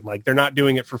motivation. Like, they're not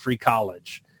doing it for free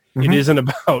college. Mm-hmm. It isn't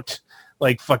about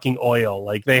like fucking oil.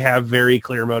 Like, they have very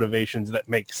clear motivations that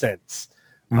make sense.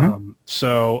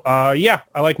 Mm-hmm.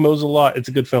 I like Mosul a lot. It's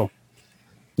a good film.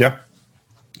 Yeah.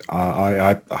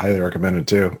 I highly recommend it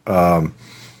too.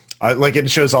 It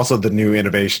shows also the new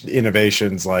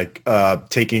innovations, like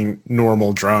taking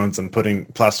normal drones and putting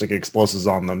plastic explosives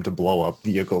on them to blow up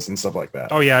vehicles and stuff like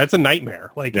that. Oh yeah, it's a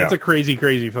nightmare. Like it's a crazy,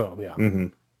 crazy film. Yeah. Mm-hmm.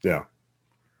 Yeah.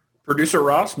 Producer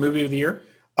Ross, movie of the year.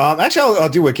 Actually, I'll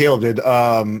do what Caleb did.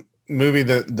 Movie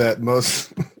that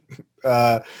most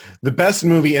the best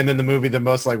movie, and then the movie the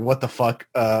most like what the fuck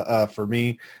for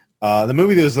me. The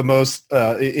movie that was the most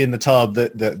in the tub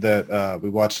that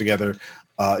we watched together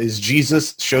is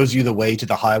Jesus Shows You the Way to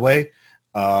the Highway.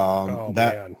 Man,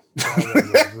 that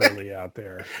was really out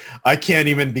there. I can't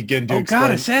even begin to explain. Oh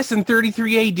God, Assassin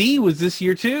 33 AD was this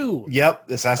year too.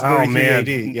 Yep, Assassin 33 AD.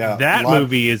 Yeah, that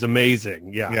movie is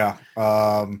amazing. Yeah.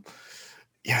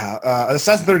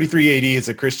 Assassin 33 AD is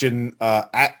a Christian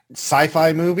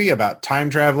sci-fi movie about time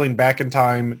traveling back in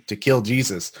time to kill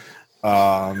Jesus.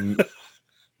 So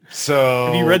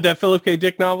have you read that Philip K.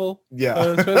 Dick novel?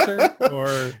 Yeah, Spencer?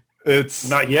 Or it's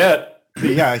not yet.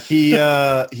 Yeah,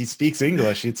 he speaks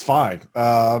English. It's fine.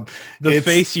 The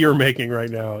face you're making right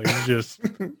now is just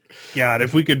God.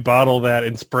 If we could bottle that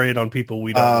and spray it on people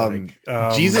we don't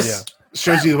like. Jesus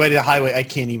Shows You the Way to the Highway. I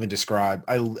can't even describe.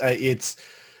 The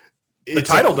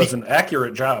title does an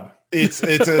accurate job. It's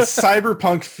a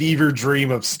cyberpunk fever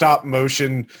dream of stop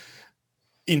motion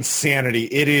insanity.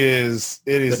 It is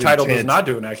the title intense. Does not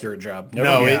do an accurate job.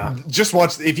 Just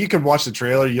watch. If you can watch the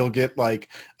trailer, you'll get like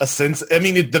a sense. I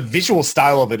mean, the visual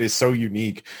style of it is so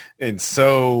unique and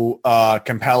so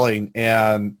compelling,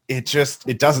 and it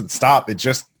doesn't stop. It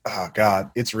just, oh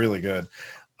God, it's really good.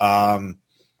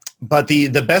 But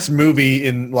the best movie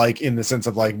in the sense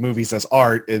of like movies as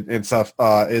art and stuff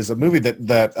is a movie that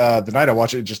the night I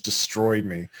watched it just destroyed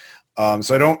me.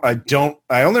 So I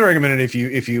only recommend it if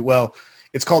you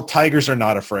it's called Tigers Are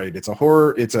Not Afraid. It's a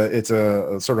horror. It's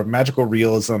a sort of magical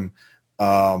realism,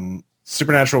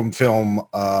 supernatural film.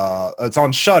 It's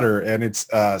on Shudder, and it's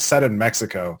set in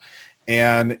Mexico,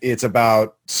 and it's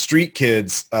about street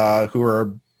kids who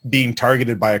are being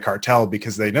targeted by a cartel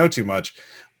because they know too much,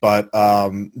 but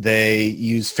they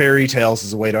use fairy tales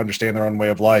as a way to understand their own way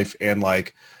of life, and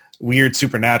like weird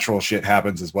supernatural shit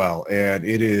happens as well. And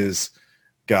it is.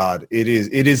 God, it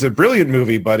is a brilliant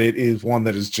movie, but it is one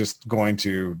that is just going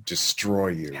to destroy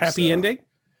you. Happy ending?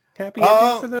 Happy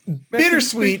ending for the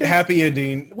bittersweet happy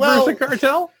ending. Well, the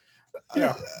cartel?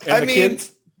 Yeah. I mean,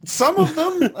 kids? Some of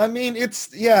them. I mean,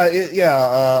 it's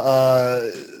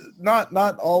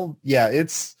not all. Yeah,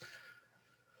 it's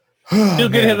still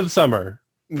good hit of the summer.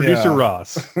 Producer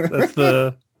Ross. That's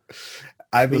the.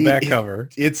 The back cover.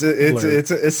 It's a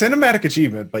cinematic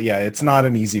achievement, but yeah, it's not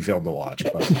an easy film to watch.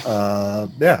 But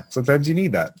sometimes you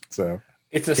need that. So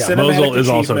it's a cinematic Mosul is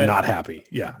also not happy.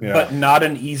 Yeah, but not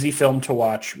an easy film to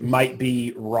watch. Might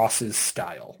be Ross's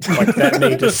style. Like that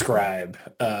may describe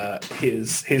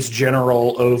his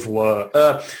general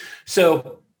oeuvre.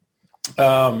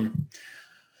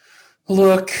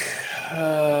 Look,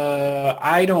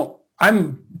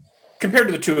 I'm. Compared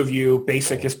to the two of you,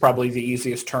 basic is probably the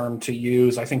easiest term to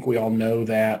use. I think we all know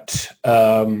that.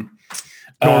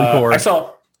 Normcore. I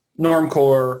saw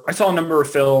Normcore. I saw a number of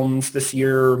films this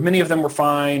year. Many of them were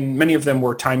fine. Many of them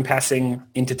were time-passing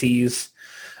entities.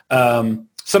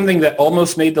 Something that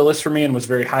almost made the list for me and was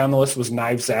very high on the list was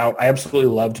Knives Out. I absolutely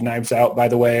loved Knives Out, by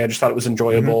the way. I just thought it was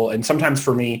enjoyable. Mm-hmm. And sometimes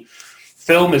for me,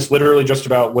 film is literally just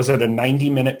about, was it a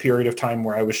 90-minute period of time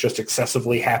where I was just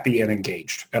excessively happy and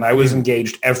engaged? And I was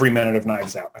engaged every minute of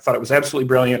Knives Out. I thought it was absolutely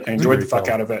brilliant. I enjoyed the fuck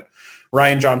out of it.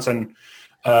 Rian Johnson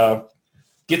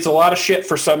gets a lot of shit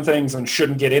for some things and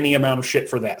shouldn't get any amount of shit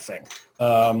for that thing.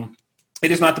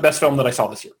 It is not the best film that I saw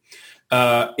this year.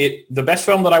 The best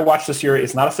film that I watched this year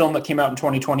is not a film that came out in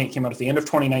 2020. It came out at the end of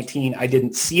 2019. I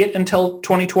didn't see it until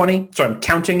 2020, so I'm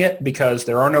counting it because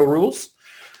there are no rules.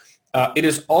 It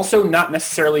is also not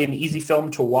necessarily an easy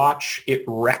film to watch. It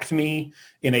wrecked me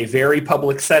in a very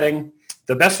public setting.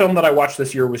 The best film that I watched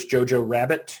this year was Jojo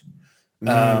Rabbit.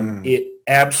 It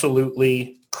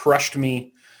absolutely crushed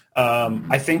me.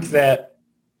 I think that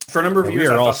for a number of years,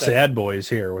 we are all sad boys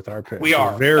here with our picks. We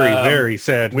are very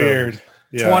sad. Weird.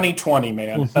 Yeah. 2020,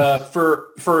 man.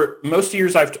 For most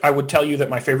years, I would tell you that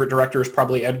my favorite director is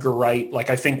probably Edgar Wright. Like,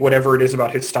 I think whatever it is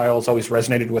about his style has always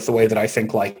resonated with the way that I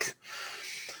think, like,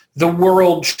 the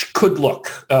world could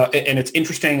look. And it's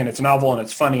interesting, and it's novel, and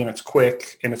it's funny, and it's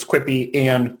quick, and it's quippy.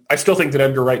 And I still think that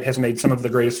Edgar Wright has made some of the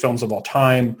greatest films of all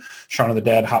time: Shaun of the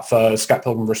Dead, Hot Fuzz, Scott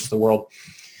Pilgrim vs. the World.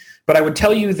 But I would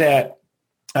tell you that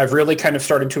I've really kind of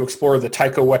started to explore the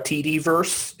Taika Waititi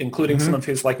verse, including some of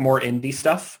his, like, more indie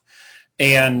stuff.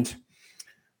 And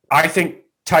I think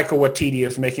Taika Waititi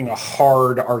is making a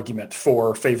hard argument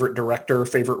for favorite director,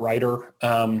 favorite writer.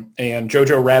 And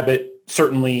Jojo Rabbit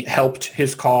certainly helped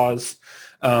his cause.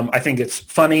 I think it's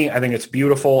funny. I think it's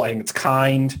beautiful. I think it's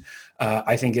kind.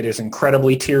 I think it is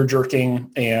incredibly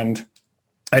tear-jerking. And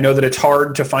I know that it's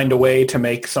hard to find a way to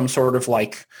make some sort of,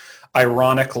 like,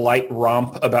 ironic light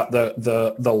romp about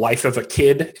the life of a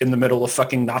kid in the middle of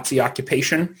fucking Nazi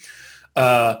occupation.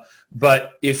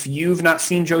 But if you've not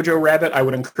seen Jojo Rabbit, I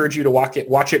would encourage you to watch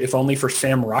it, if only for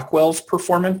Sam Rockwell's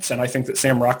performance. And I think that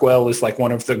Sam Rockwell is, like,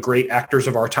 one of the great actors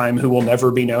of our time who will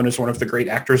never be known as one of the great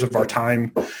actors of our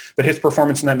time. But his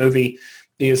performance in that movie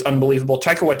is unbelievable.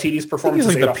 Taika Waititi's performance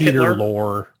is like the Peter Hitler.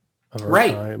 Lorre of our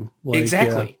time. Like,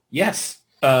 exactly. Yeah. Yes.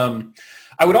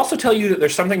 I would also tell you that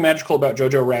there's something magical about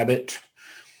Jojo Rabbit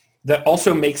that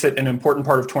also makes it an important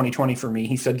part of 2020 for me.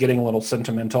 He said, getting a little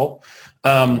sentimental.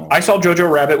 I saw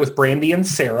Jojo Rabbit with Brandy and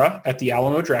Sarah at the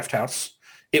Alamo Drafthouse.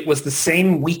 It was the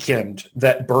same weekend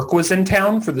that Burke was in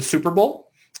town for the Super Bowl.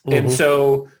 And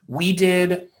so we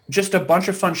did just a bunch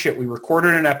of fun shit. We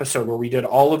recorded an episode where we did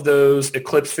all of those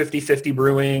Eclipse 50/50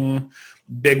 Brewing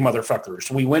big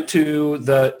motherfuckers. We went to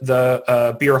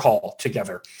the beer hall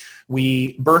together.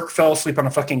 Burke fell asleep on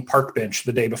a fucking park bench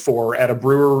the day before at a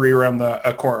brewery around the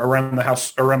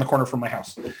corner from my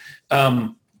house.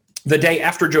 The day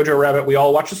after Jojo Rabbit, we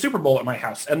all watched the Super Bowl at my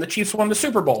house, and the Chiefs won the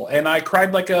Super Bowl, and I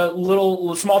cried like a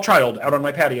little small child out on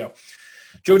my patio.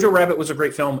 Jojo Rabbit was a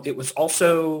great film. It was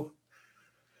also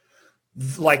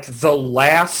like the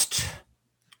last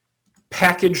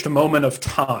packaged moment of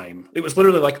time. It was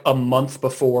literally like a month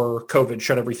before COVID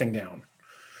shut everything down.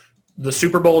 The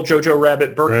Super Bowl, Jojo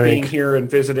Rabbit, Burke being here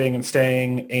and visiting and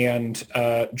staying, and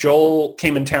Joel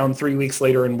came in town 3 weeks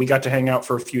later, and we got to hang out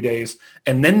for a few days,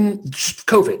 and then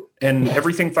COVID, and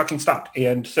everything fucking stopped.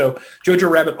 And so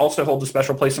Jojo Rabbit also holds a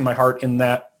special place in my heart in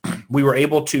that we were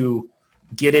able to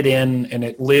get it in, and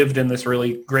it lived in this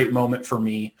really great moment for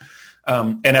me.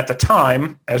 And at the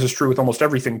time, as is true with almost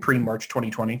everything pre-March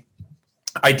 2020,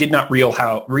 I did not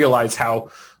realize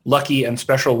how lucky and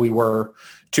special we were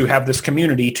to have this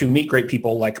community, to meet great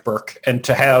people like Burke, and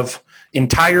to have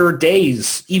entire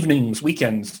days, evenings,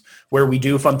 weekends, where we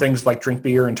do fun things like drink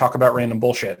beer and talk about random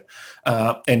bullshit,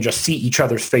 and just see each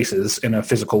other's faces in a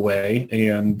physical way.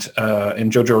 And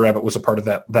Jojo Rabbit was a part of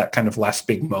that kind of last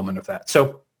big moment of that.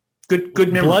 So good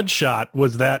memory. Bloodshot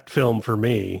was that film for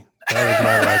me. That was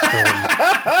my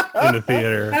last film in the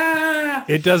theater.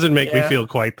 It doesn't make me feel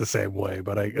quite the same way,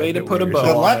 but way to put a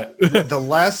bow on it. The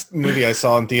last movie I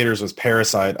saw in theaters was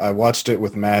Parasite. I watched it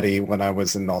with Maddie when I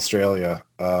was in Australia,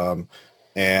 and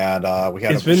we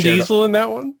had. Is Vin Diesel in that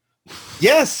one?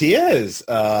 Yes, he is,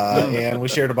 and we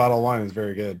shared a bottle of wine. It was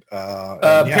very good.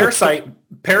 Parasite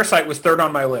was third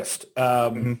on my list.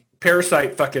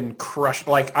 Parasite fucking crushed.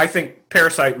 Like, I think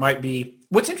Parasite might be.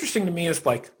 What's interesting to me is,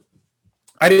 like,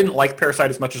 I didn't like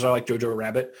Parasite as much as I like Jojo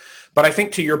Rabbit. But I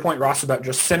think, to your point, Ross, about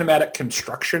just cinematic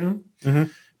construction,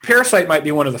 Parasite might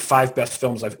be one of the 5 best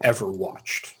films I've ever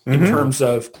watched in terms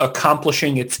of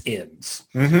accomplishing its ends.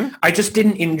 I just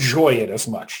didn't enjoy it as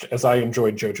much as I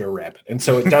enjoyed Jojo Rabbit. And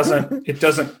so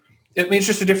it means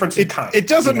just a difference in kind. It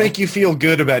doesn't make you feel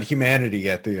good about humanity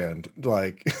at the end.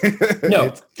 Like,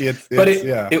 no,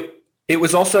 it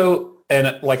was also,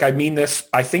 and like, I mean this,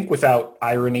 I think, without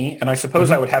irony, and I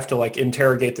suppose I would have to, like,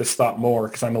 interrogate this thought more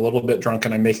because I'm a little bit drunk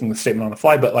and I'm making the statement on the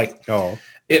fly, but, like,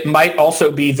 it might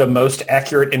also be the most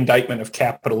accurate indictment of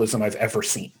capitalism I've ever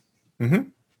seen.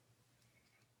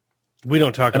 We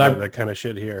don't talk about that kind of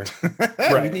shit here.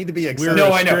 Right. We need to be excited.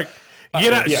 No, I know.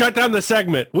 Get out, shut down the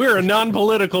segment. We're a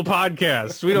non-political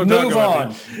podcast. We don't move talk about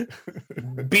on.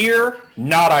 Beer,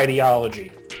 not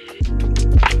ideology.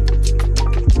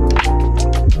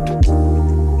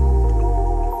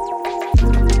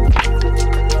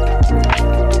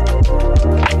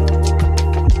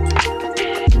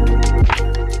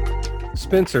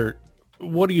 Spencer,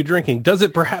 what are you drinking? Does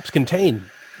it perhaps contain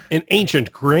an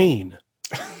ancient grain?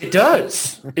 It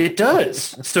does. It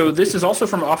does. So this is also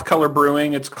from Off Color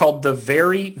Brewing. It's called the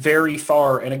Very, Very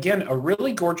Far. And again, a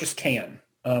really gorgeous can.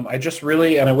 I just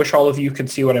really, and I wish all of you could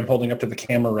see what I'm holding up to the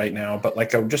camera right now, but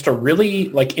like just a really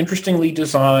like interestingly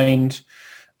designed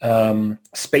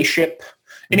spaceship.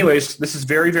 Anyways, this is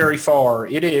Very, Very Far.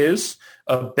 It is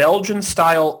a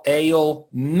Belgian-style ale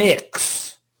mix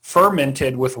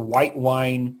fermented with white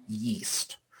wine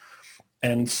yeast.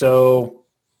 And so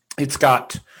it's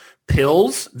got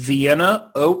Pils,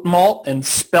 Vienna, oat malt, and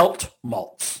spelt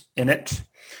malts in it.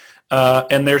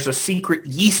 And there's a secret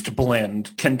yeast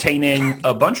blend containing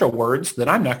a bunch of words that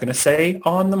I'm not going to say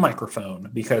on the microphone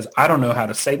because I don't know how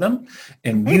to say them.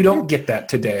 And you don't get that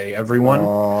today, everyone.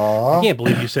 I can't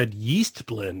believe you said yeast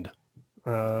blend.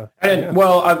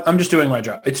 Well, I'm just doing my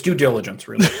job. It's due diligence,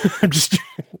 really. I'm just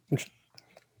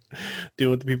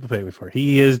doing what the people pay me for.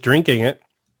 He is drinking it.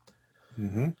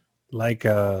 Mm-hmm. Like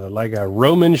a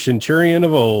Roman centurion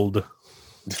of old.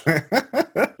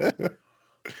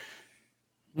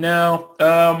 No,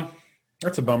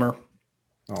 that's a bummer.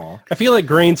 Aww. I feel like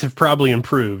grains have probably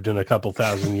improved in a couple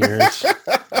thousand years.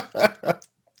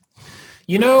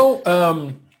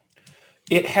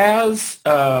 It has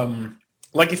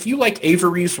like if you like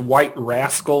Avery's White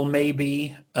Rascal,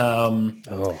 maybe. I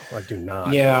do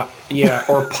not. Yeah,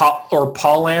 or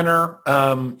Paulaner.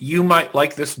 You might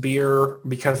like this beer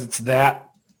because it's that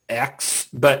X,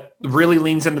 but really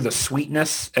leans into the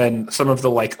sweetness and some of the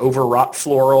like overwrought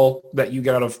floral that you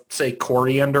get out of, say,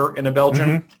 coriander in a Belgian.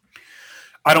 Mm-hmm.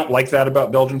 I don't like that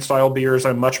about Belgian style beers.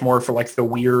 I'm much more for like the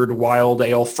weird wild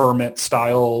ale ferment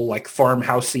style, like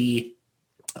farmhousey.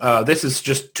 This is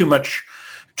just too much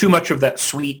of that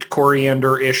sweet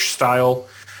coriander-ish style.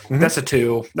 Mm-hmm. That's a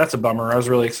 2. That's a bummer. I was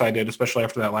really excited, especially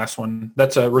after that last one.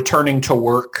 That's a returning to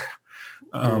work,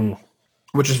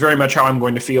 which is very much how I'm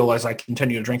going to feel as I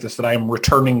continue to drink this, that I am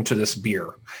returning to this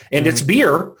beer. And it's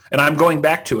beer, and I'm going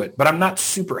back to it, but I'm not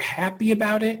super happy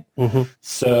about it. Mm-hmm.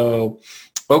 So,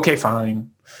 okay,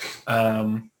 fine.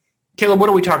 Caleb, what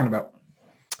are we talking about?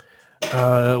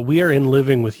 We are in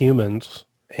Living with Humans,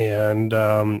 and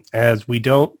as we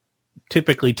don't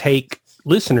typically take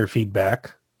listener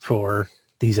feedback for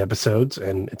these episodes,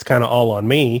 and it's kind of all on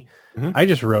me, I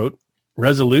just wrote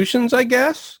resolutions, I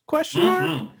guess,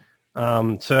 question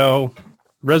mark. So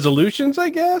resolutions, I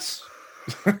guess.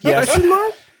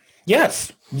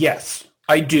 Yes. Yes.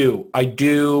 I do. I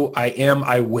am.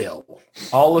 I will.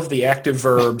 All of the active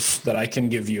verbs that I can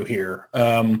give you here.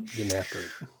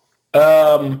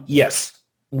 Yes.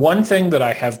 One thing that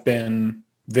I have been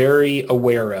very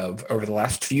aware of over the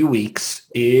last few weeks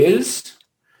is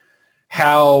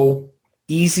how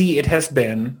easy it has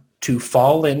been to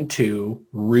fall into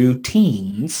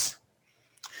routines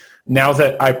now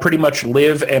that I pretty much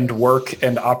live and work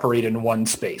and operate in one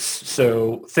space.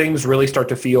 So things really start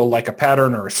to feel like a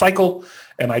pattern or a cycle,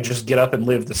 and I just get up and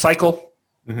live the cycle.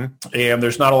 Mm-hmm. And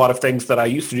there's not a lot of things that I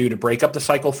used to do to break up the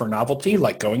cycle for novelty,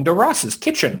 like going to Ross's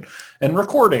kitchen and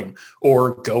recording,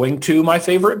 or going to my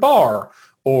favorite bar,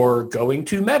 or going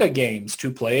to meta games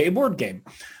to play a board game.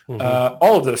 Mm-hmm.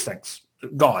 All of those things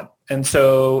gone. And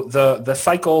so the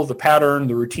cycle, the pattern,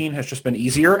 the routine has just been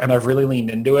easier, and I've really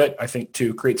leaned into it, I think,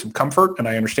 to create some comfort, and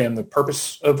I understand the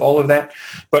purpose of all of that.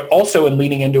 But also in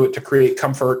leaning into it to create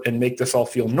comfort and make this all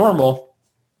feel normal,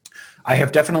 I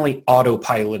have definitely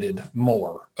autopiloted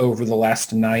more over the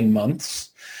last 9 months,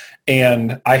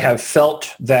 and I have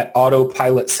felt that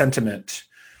autopilot sentiment,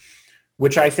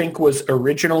 which I think was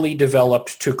originally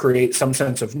developed to create some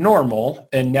sense of normal.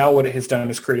 And now what it has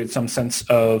done is created some sense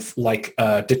of like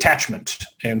detachment.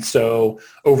 And so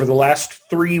over the last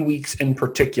 3 weeks in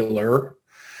particular,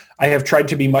 I have tried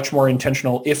to be much more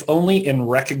intentional, if only in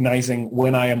recognizing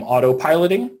when I am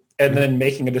autopiloting and then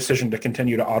making a decision to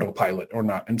continue to autopilot or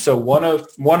not. And so one of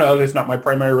is not my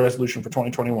primary resolution for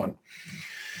 2021.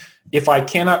 If I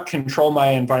cannot control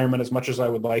my environment as much as I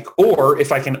would like, or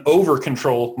if I can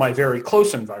over-control my very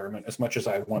close environment as much as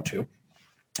I want to,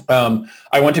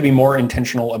 I want to be more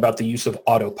intentional about the use of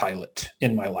autopilot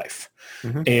in my life.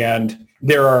 Mm-hmm. And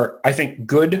there are, I think,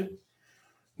 good,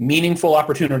 meaningful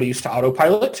opportunities to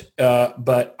autopilot,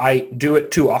 but I do it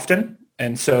too often.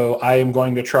 And so I am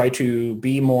going to try to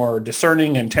be more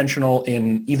discerning, intentional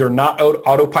in either not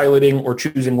autopiloting or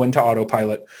choosing when to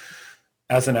autopilot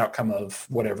as an outcome of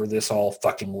whatever this all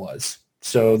fucking was.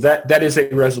 So that is a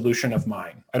resolution of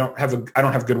mine. I don't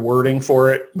have good wording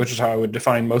for it, which is how I would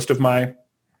define most of my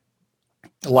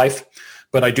life,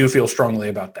 but I do feel strongly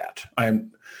about that.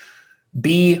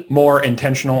 Be more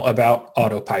intentional about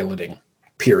autopiloting,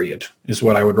 period, is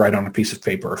what I would write on a piece of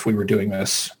paper if we were doing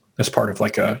this as part of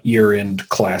like a year-end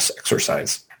class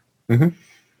exercise. Mm-hmm.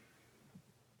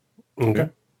 Okay.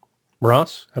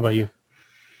 Ross, how about you?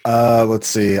 Let's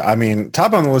see. I mean,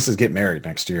 top on the list is get married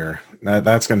next year.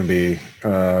 That's going to be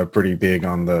pretty big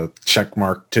on the check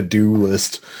mark to-do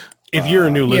list. If you're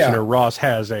a new listener, Ross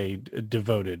has a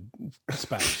devoted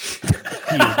spouse.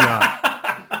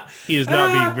 He is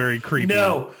not being very creepy.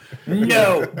 No,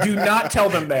 do not tell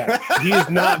them that. He is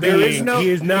not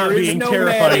being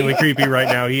terrifyingly creepy right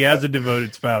now. He has a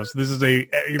devoted spouse. This is a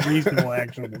reasonable,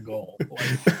 actionable goal.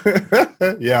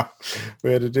 Yeah,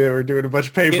 we're doing a bunch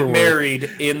of paperwork. Get married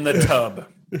in the tub.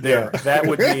 There, that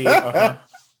would be.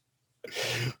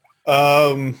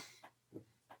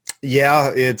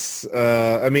 Yeah, it's.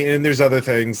 I mean, and there's other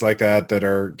things like that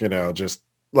are just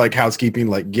like housekeeping,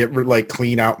 like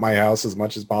clean out my house as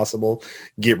much as possible.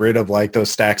 Get rid of like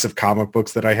those stacks of comic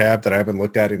books that I have that I haven't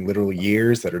looked at in literally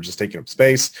years that are just taking up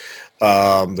space.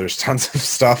 There's tons of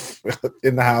stuff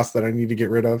in the house that I need to get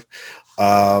rid of.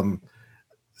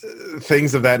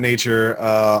 Things of that nature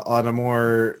on a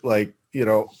more like,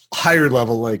 higher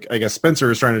level, like I guess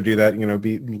Spencer is trying to do that,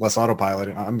 be less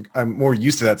autopilot. I'm more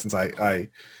used to that since I've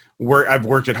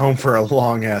worked at home for a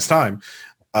long ass time.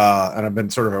 And I've been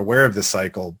sort of aware of this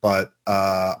cycle, but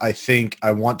I think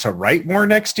I want to write more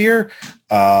next year.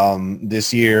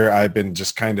 This year I've been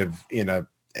just kind of in a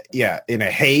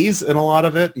haze in a lot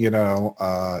of it,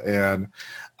 and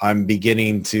I'm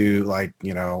beginning to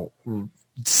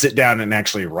sit down and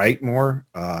actually write more.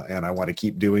 And I want to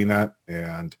keep doing that.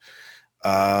 And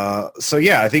so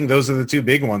I think those are the two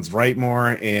big ones: write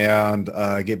more and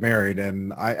get married.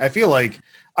 And I feel like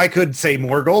I could say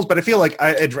more goals, but I feel like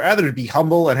I'd rather be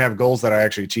humble and have goals that I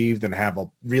actually achieve than have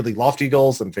really lofty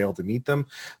goals and fail to meet them.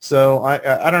 So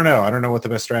I don't know. I don't know what the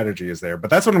best strategy is there, but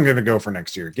that's what I'm going to go for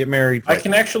next year. Get married. I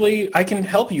can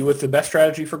help you with the best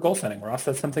strategy for goal setting, Ross.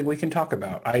 That's something we can talk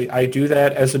about. I do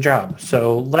that as a job.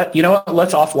 So let's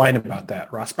offline about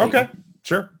that, Ross. Okay,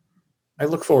 sure. I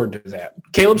look forward to that.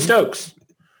 Caleb Stokes,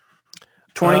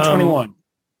 2021.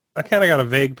 I kind of got a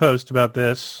vague post about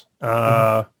this.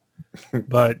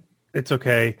 But it's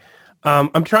okay.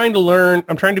 I'm trying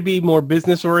to be more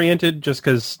business oriented,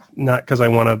 not because I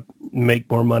want to make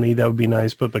more money. That would be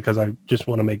nice, but because I just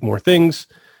want to make more things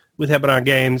with Hepanon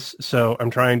Games. So I'm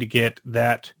trying to get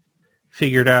that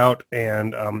figured out.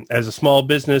 And as a small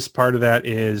business, part of that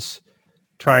is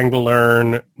trying to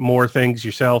learn more things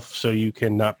yourself so you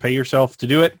can not pay yourself to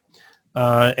do it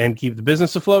and keep the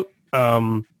business afloat. So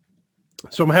I'm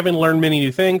having to learn many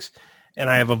new things. And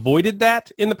I have avoided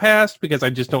that in the past because I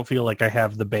just don't feel like I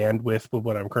have the bandwidth with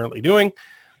what I'm currently doing.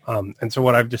 And so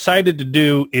what I've decided to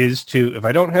do is if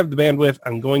I don't have the bandwidth,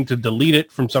 I'm going to delete it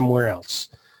from somewhere else.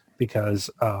 Because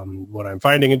what I'm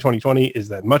finding in 2020 is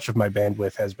that much of my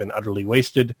bandwidth has been utterly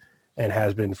wasted and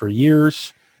has been for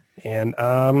years. And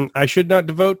I should not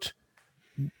devote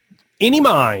any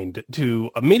mind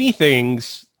to many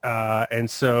things. And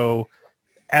so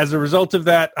as a result of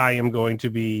that, I am going to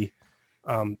be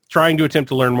trying to attempt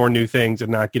to learn more new things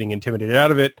and not getting intimidated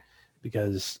out of it,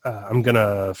 because I'm going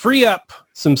to free up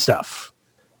some stuff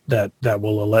that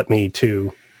will let me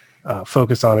to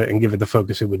focus on it and give it the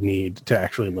focus it would need to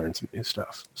actually learn some new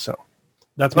stuff. So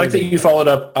that's like that you followed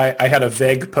up. I had a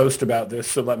vague post about this,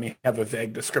 so let me have a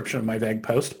vague description of my vague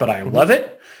post, but I love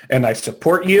it and I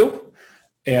support you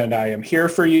and I am here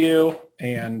for you,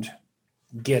 and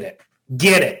get it.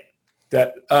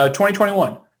 That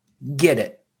 2021, get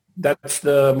it. That's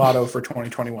the motto for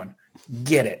 2021.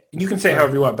 Get it. You can say it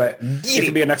however you want, but it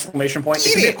could be an exclamation point.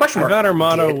 It could be a question mark. I thought our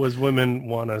motto was women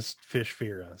want us, fish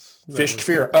fear us. Fish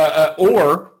fear.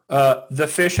 Or the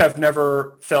fish have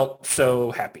never felt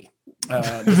so happy.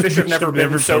 The fish have never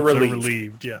been so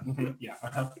relieved. Yeah. Mm-hmm. Yeah.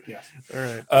 Uh-huh. Yeah. All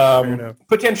right.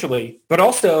 Potentially, but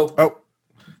also... Oh,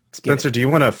 Spencer, do you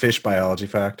want a fish biology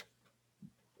fact?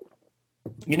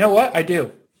 You know what? I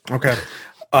do. Okay.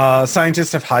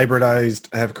 Scientists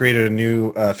have created a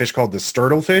new fish called the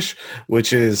sturddlefish,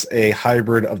 which is a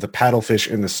hybrid of the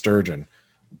paddlefish and the sturgeon.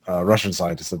 Russian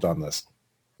scientists have done this.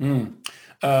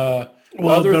 Well,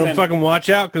 fucking watch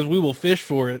out, because we will fish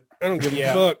for it. I don't give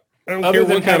a fuck. I don't care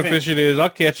what kind of fish it is. I'll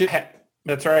catch it.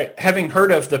 That's right. Having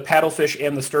heard of the paddlefish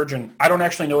and the sturgeon, I don't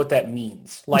actually know what that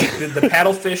means. Like, did the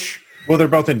paddlefish... Well, they're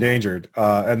both endangered,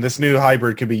 and this new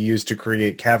hybrid can be used to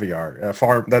create caviar.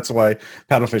 That's why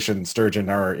paddlefish and sturgeon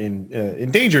are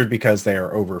endangered, because they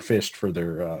are overfished for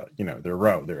their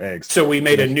their eggs. So we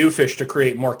made a new fish to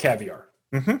create more caviar.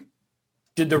 Mm-hmm.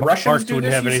 Did the Russians Mark do wouldn't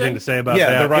this, have anything to say about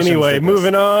Yeah, that. the Russians Anyway, did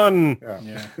moving on.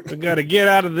 Yeah. We got to get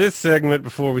out of this segment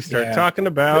before we start talking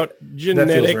about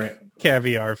genetic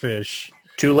caviar fish.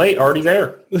 Too late, already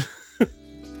there.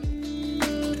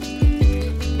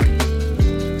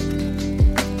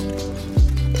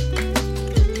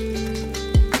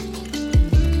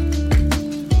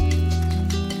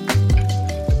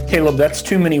 Caleb, that's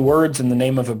too many words in the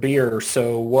name of a beer.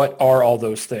 So what are all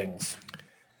those things?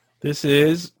 This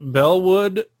is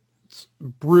Bellwood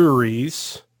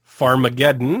Brewery's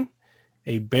Farmageddon,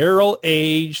 a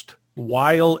barrel-aged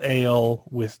wild ale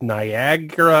with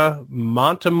Niagara,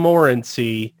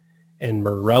 Montmorency, and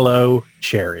Morello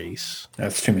cherries.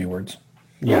 That's too many words.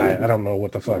 Yeah, I don't know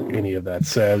what the fuck any of that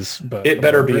says, but it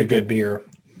better be a good beer.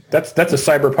 That's a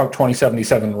Cyberpunk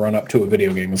 2077 run up to a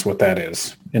video game is what that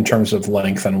is in terms of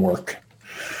length and work.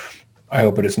 I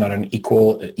hope it is not an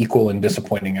equal and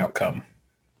disappointing outcome.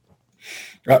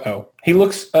 Uh-oh. He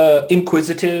looks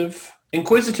inquisitive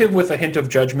with a hint of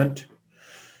judgment.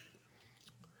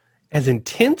 As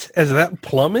intense as that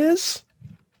plum is,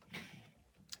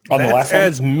 on the last one?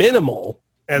 As minimal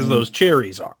as those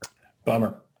cherries are.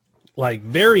 Bummer. Like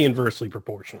very inversely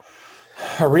proportional.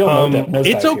 A real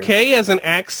it's okay here. As an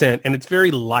accent, and it's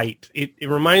very light. It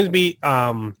reminds me, it's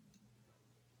got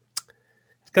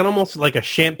almost like a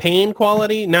champagne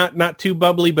quality, not too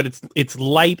bubbly, but it's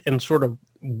light and sort of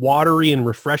watery and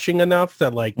refreshing enough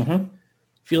that like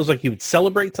feels like you would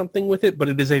celebrate something with it. But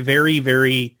it is a very,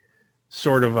 very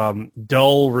sort of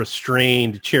dull,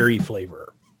 restrained cherry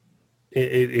flavor.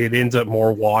 It ends up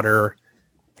more water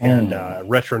and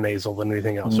retronasal than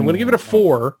anything else. So I'm going to give it a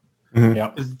 4. Mm-hmm.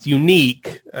 Yeah, it's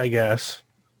unique, I guess.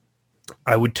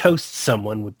 I would toast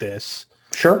someone with this.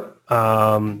 Sure.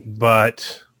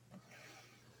 But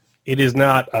it is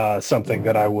not something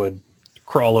that I would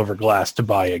crawl over glass to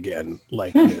buy again,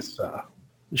 like this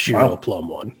Shiro Plum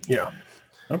one. Yeah.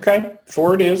 Okay.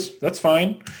 4 it is. That's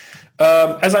fine.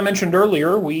 As I mentioned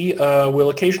earlier, we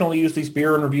will occasionally use these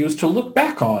beer and reviews to look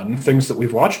back on things that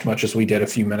we've watched, much as we did a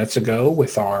few minutes ago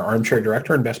with our Armchair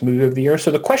Director and Best Movie of the Year.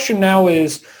 So the question now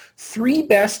is 3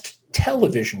 best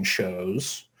television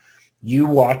shows you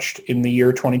watched in the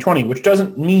year 2020, which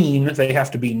doesn't mean they have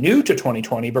to be new to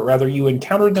 2020, but rather you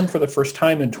encountered them for the first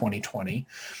time in 2020,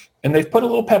 and they've put a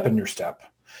little pep in your step.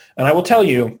 And I will tell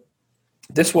you,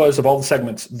 this was, of all the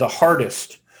segments, the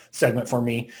hardest segment for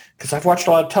me because I've watched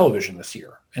a lot of television this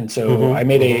year. And so I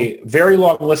made a very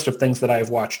long list of things that I've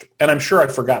watched, and I'm sure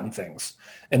I've forgotten things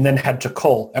and then had to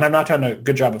cull. And I'm not doing a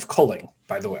good job of culling,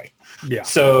 by the way. Yeah.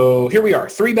 So here we are.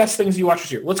 3 best things you watched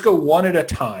this year. Let's go one at a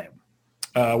time,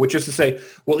 which is to say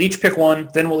we'll each pick one,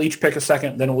 then we'll each pick a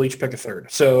second, then we'll each pick a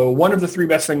third. So one of the 3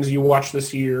 best things you watched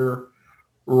this year,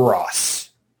 Ross.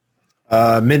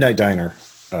 Midnight Diner.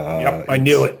 Yep, I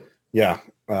knew it. Yeah.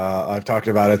 I've talked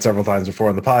about it several times before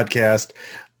on the podcast.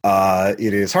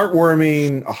 It is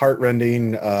heartwarming,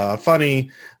 heartrending,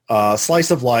 funny,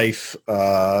 slice of life.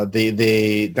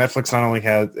 The Netflix not only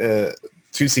had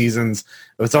 2 seasons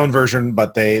of its own version,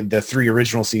 but the 3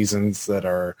 original seasons that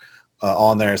are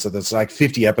on there. So there's like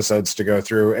 50 episodes to go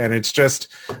through. And it's just,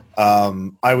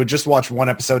 I would just watch 1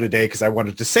 episode a day because I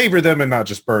wanted to savor them and not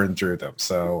just burn through them.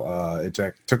 So it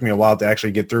took me a while to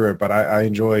actually get through it, but I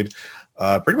enjoyed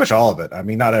pretty much all of it. I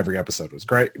mean, not every episode was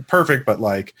perfect, but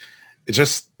like, it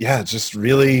just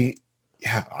really,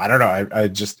 I don't know.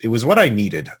 It was what I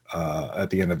needed at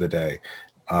the end of the day.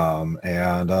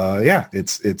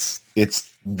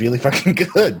 It's really fucking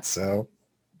good. So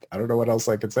I don't know what else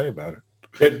I could say about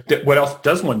it. What else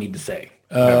does one need to say?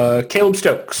 Caleb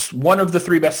Stokes, one of the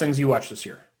 3 best things you watched this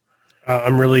year.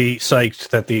 I'm really psyched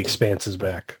that The Expanse is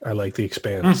back. I like The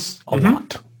Expanse a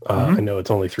lot. I know it's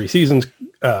only 3 seasons.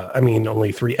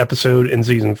 Only 3 episodes in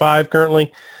season 5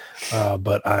 currently,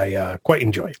 but I quite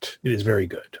enjoy it. It is very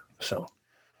good. So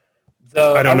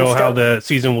I don't know how the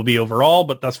season will be overall,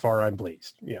 but thus far I'm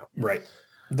pleased. Yeah. Right.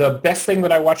 The best thing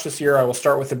that I watched this year, I will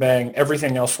start with a bang.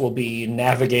 Everything else will be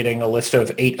navigating a list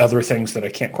of 8 other things that I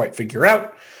can't quite figure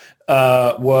out.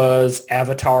 Was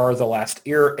Avatar: The Last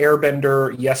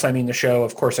Airbender. Yes, I mean the show.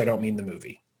 Of course, I don't mean the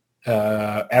movie.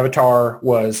 Avatar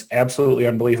was absolutely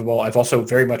unbelievable. I've also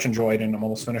very much enjoyed, and I'm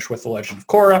almost finished with The Legend of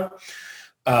Korra.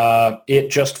 It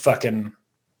just fucking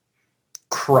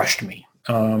crushed me.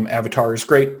 Avatar is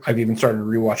great. I've even started to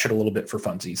rewatch it a little bit for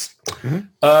funsies.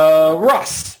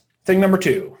 Ross, thing number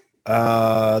 2.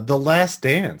 The Last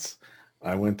Dance.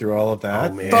 I went through all of that.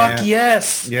 Oh, man. Fuck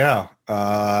yes. Yeah.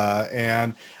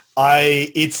 And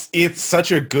it's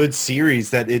such a good series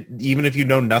that even if you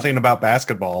know nothing about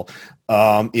basketball,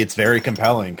 it's very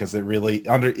compelling because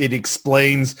it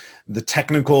explains the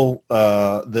technical,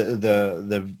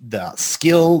 the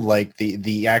skill, like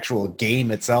the actual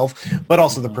game itself, but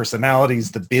also the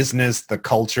personalities, the business, the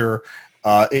culture.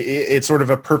 It's sort of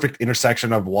a perfect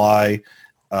intersection of why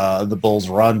the Bulls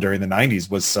run during the 90s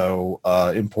was so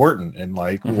important and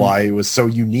why it was so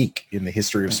unique in the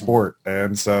history of sport.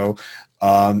 And so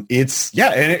And it's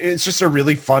just a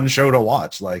really fun show to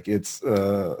watch. Like it's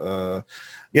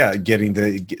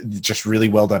getting just really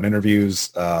well done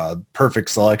interviews, perfect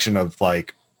selection of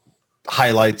like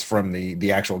highlights from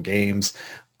the actual games.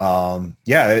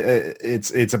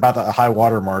 It's about the high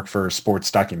water mark for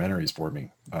sports documentaries for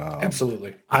me.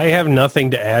 Absolutely. I have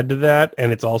nothing to add to that,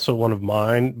 and it's also one of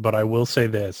mine, but I will say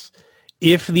this.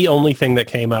 If the only thing that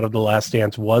came out of The Last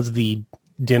Dance was the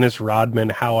Dennis Rodman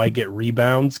How I Get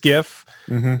Rebounds gif,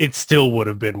 it still would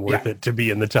have been worth it to be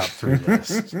in the top 3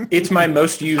 list. It's my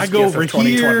most used I go GIF over of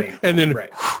 2020. here, and then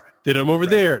then I'm over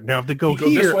there. Now if they go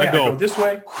here, this way, I go this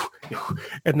way.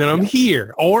 and then I'm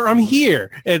here, or I'm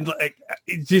here. And like,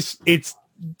 it's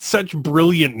such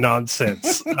brilliant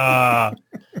nonsense.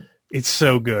 It's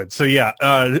so good. So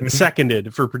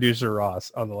seconded for producer Ross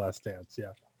on The Last Dance.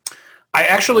 Yeah. I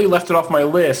actually left it off my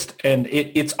list, and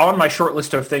it's on my short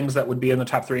list of things that would be in the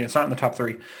top 3, and it's not in the top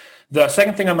 3. The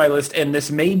second thing on my list, and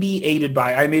this may be aided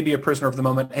by, I may be a prisoner of the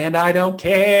moment, and I don't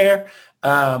care,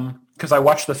 because I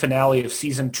watched the finale of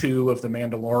season 2 of The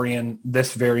Mandalorian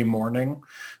this very morning.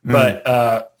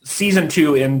 But season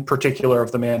 2 in particular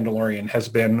of The Mandalorian has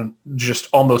been just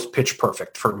almost pitch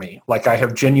perfect for me. Like I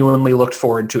have genuinely looked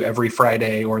forward to every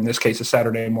Friday, or in this case a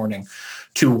Saturday morning,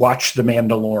 to watch The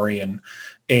Mandalorian.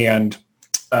 And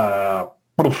John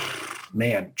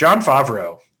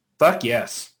Favreau, fuck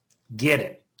yes, get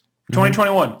it.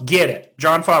 2021, get it.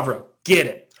 John Favreau, get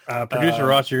it. Producer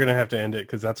Ross, you're going to have to end it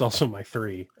because that's also my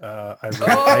 3. I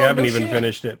haven't even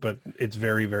finished it, but it's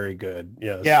very, very good.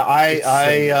 Yes. Yeah,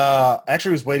 I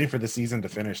actually was waiting for the season to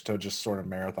finish to just sort of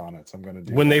marathon it. So I'm going to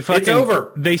do when that. It's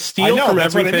over. They steal from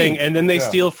everything, and then they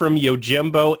steal from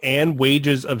Yojimbo and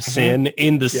Wages of Sin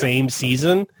in the same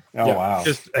season. Oh, wow.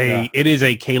 It is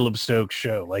a Caleb Stokes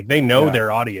show. Like they know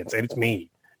their audience, and it's me,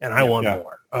 and I want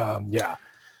more.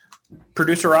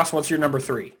 Producer Ross, what's your number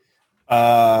 3?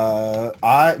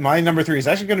 My number 3 is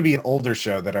actually going to be an older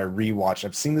show that I rewatched.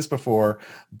 I've seen this before,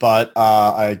 but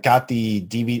I got the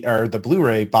DVD or the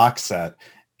Blu-ray box set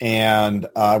and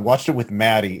watched it with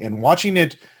Maddie. And watching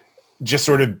it, just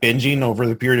sort of binging over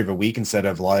the period of a week instead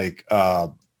of like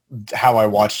how I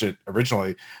watched it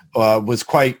originally, was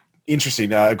quite interesting.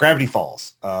 Gravity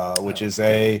Falls, which is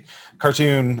a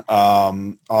cartoon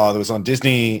that was on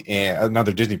Disney, and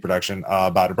another Disney production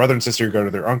about a brother and sister who go to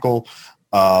their uncle,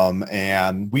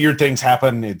 and weird things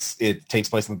happen. It takes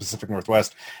place in the Pacific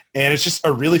Northwest, and it's just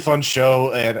a really fun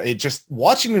show. And it just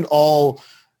watching it all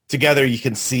together, you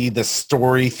can see the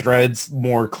story threads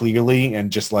more clearly,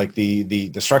 and just like the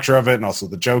structure of it, and also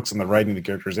the jokes and the writing, the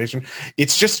characterization.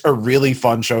 It's just a really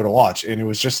fun show to watch, and it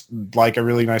was just like a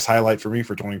really nice highlight for me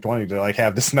for 2020 to like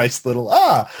have this nice little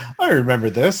I remember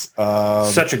this.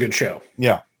 Such a good show.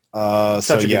 Yeah.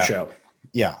 Such a good show.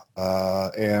 Yeah.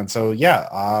 I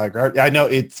know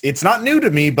it's not new to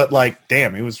me, but like,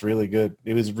 damn, it was really good.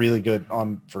 It was really good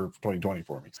for 2020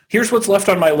 for me. Here's what's left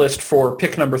on my list for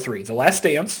pick number 3. The Last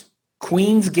Dance,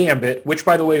 Queen's Gambit, which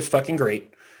by the way is fucking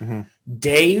great.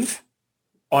 Dave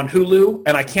on Hulu,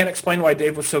 and I can't explain why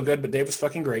Dave was so good, but Dave was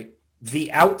fucking great.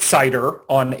 The Outsider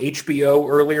on HBO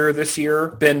earlier this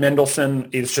year. Ben Mendelsohn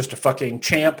is just a fucking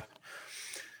champ.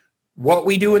 What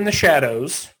We Do in the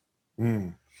Shadows.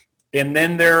 And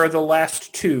then there are the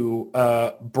last 2,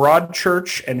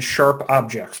 Broadchurch and Sharp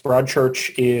Objects.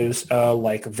 Broadchurch is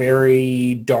like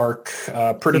very dark,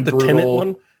 pretty brutal. Tennant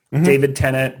one? David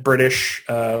Tennant, British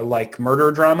like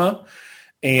murder drama.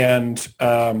 And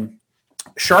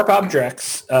Sharp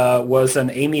Objects was an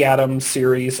Amy Adams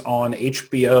series on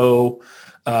HBO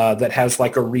that has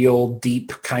like a real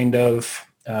deep kind of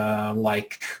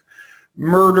like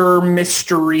murder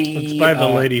mystery. It's by the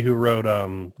lady who wrote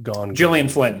Gone. Gillian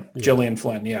Flynn. Yeah. Gillian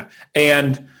Flynn, yeah.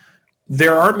 And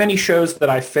there aren't many shows that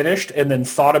I finished and then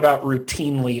thought about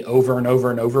routinely over and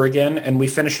over and over again. And we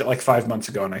finished it like 5 months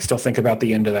ago, and I still think about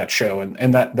the end of that show,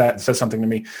 and that says something to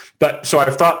me. But so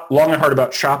I've thought long and hard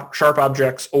about Sharp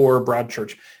Objects or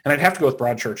Broadchurch, and I'd have to go with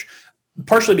Broadchurch,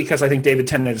 partially because I think David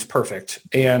Tennant is perfect,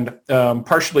 and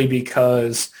partially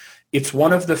because it's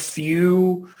one of the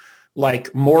few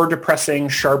like more depressing,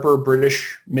 sharper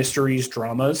British mysteries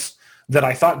dramas that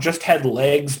I thought just had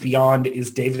legs beyond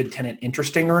is David Tennant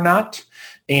interesting or not.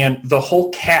 And the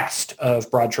whole cast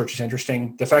of Broadchurch is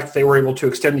interesting. The fact that they were able to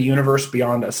extend the universe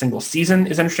beyond a single season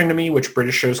is interesting to me, which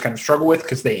British shows kind of struggle with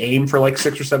because they aim for like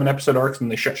 6 or 7 episode arcs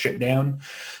and they shut shit down.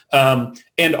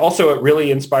 And also it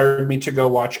really inspired me to go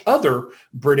watch other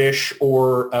British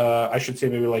or I should say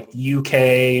maybe like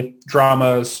UK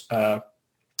dramas,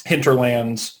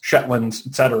 Hinterlands, Shetlands,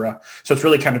 etc. So it's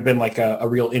really kind of been like a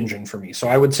real engine for me. So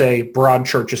I would say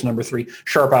Broadchurch is number 3.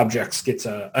 Sharp Objects gets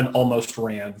an almost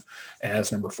ran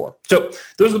as number 4. So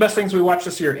those are the best things we watched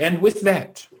this year. And with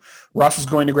that, Ross is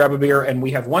going to grab a beer, and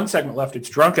we have one segment left. It's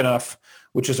Drunk Enough,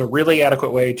 which is a really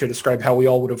adequate way to describe how we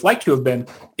all would have liked to have been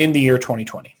in the year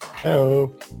 2020.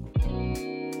 Hello.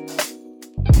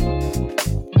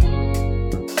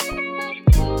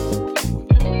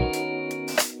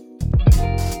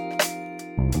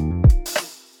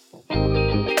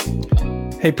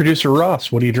 Hey, producer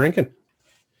Ross, what are you drinking?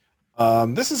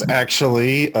 This is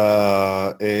actually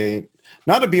not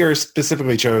a beer I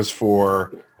specifically chose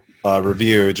for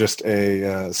review. Just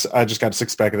I just got a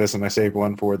 6-pack of this, and I saved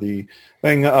one for the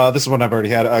thing. This is one I've already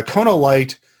had. A Kona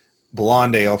Light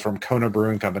Blonde Ale from Kona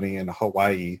Brewing Company in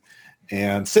Hawaii.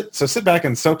 And sit back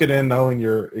and soak it in, knowing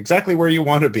you're exactly where you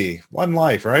want to be. One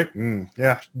life, right?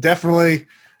 Yeah, definitely.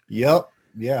 Yep.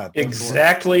 Yeah.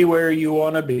 Exactly where you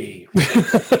want to be.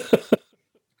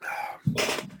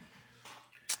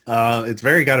 It's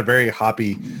got a very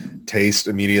hoppy taste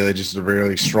immediately, just a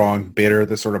really strong bitter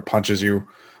that sort of punches you.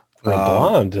 For a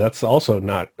blonde, that's also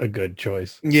not a good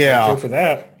choice. Yeah. Go for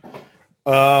that.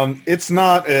 It's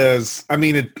not as,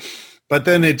 but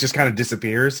then it just kind of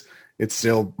disappears. It's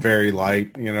still very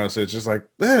light, so it's just like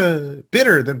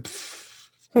bitter, then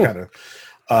kind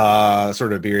of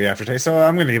sort of beery aftertaste. So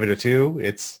I'm going to give it a 2.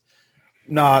 It's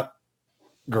not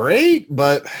great,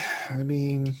 but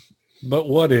But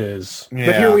what is? Yeah.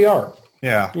 But here we are.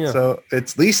 Yeah. So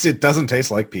at least it doesn't taste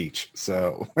like peach.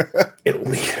 So At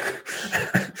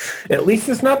least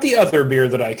it's not the other beer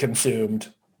that I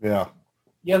consumed. Yeah.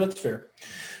 Yeah, that's fair.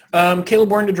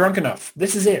 Caleb Warren to Drunk Enough.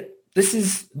 This is it. This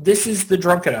is the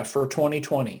Drunk Enough for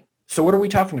 2020. So what are we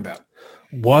talking about?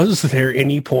 Was there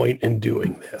any point in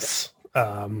doing this?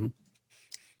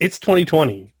 It's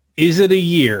 2020. Is it a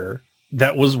year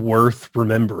that was worth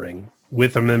remembering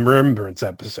with a remembrance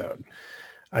episode?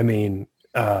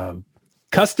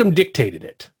 Custom dictated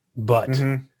it, but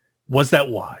was that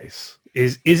wise?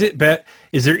 Is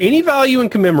there any value in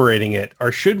commemorating it,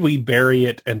 or should we bury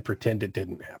it and pretend it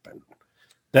didn't happen?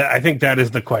 I think that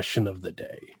is the question of the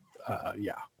day.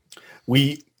 Yeah.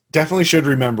 We definitely should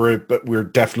remember it, but we're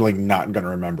definitely not going to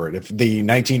remember it. If the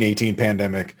 1918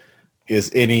 pandemic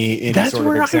is any that's sort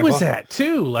where of example, I was at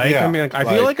too. I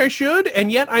feel like I should, and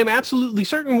yet I'm absolutely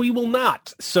certain we will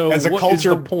not. So as a what culture,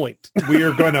 is the point? We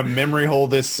are going to memory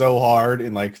hold this so hard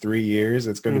in like 3 years.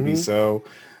 It's going to be so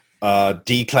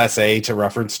declassé to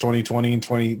reference 2020 and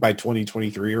by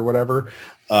 2023 or whatever.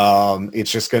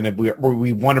 It's just going to be,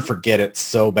 we want to forget it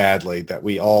so badly, that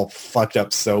we all fucked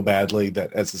up so badly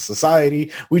that as a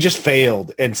society, we just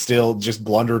failed and still just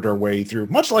blundered our way through,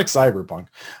 much like Cyberpunk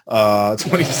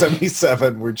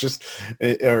 2077. We're just,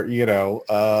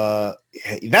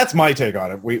 that's my take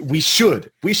on it. We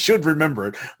should remember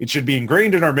it. It should be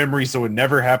ingrained in our memory so it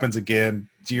never happens again.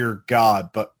 Dear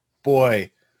God. But boy,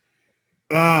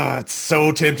 it's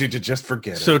so tempting to just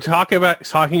forget it. So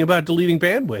talking about deleting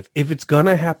bandwidth, if it's going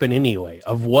to happen anyway,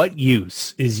 of what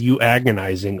use is you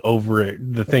agonizing over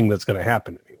the thing that's going to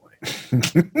happen anyway?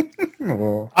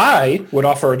 I would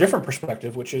offer a different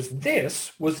perspective, which is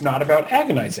this was not about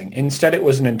agonizing. Instead, it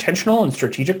was an intentional and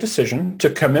strategic decision to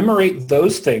commemorate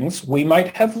those things we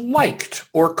might have liked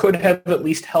or could have at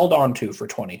least held on to for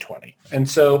 2020. And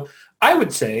so I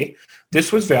would say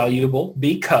this was valuable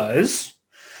because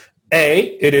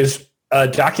it is a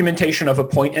documentation of a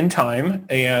point in time,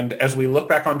 and as we look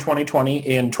back on 2020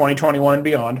 in 2021 and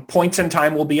beyond, points in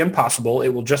time will be impossible. It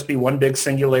will just be one big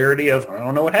singularity of, I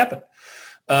don't know what happened.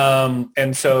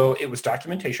 And so it was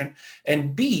documentation.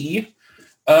 And B,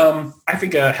 I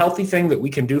think a healthy thing that we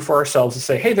can do for ourselves is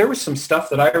say, hey, there was some stuff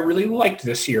that I really liked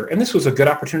this year, and this was a good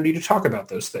opportunity to talk about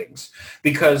those things,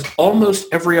 because almost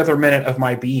every other minute of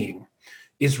my being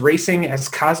is racing as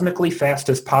cosmically fast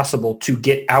as possible to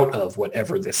get out of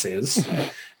whatever this is.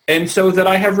 And so that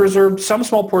I have reserved some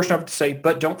small portion of it to say,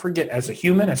 but don't forget, as a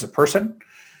human, as a person,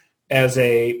 as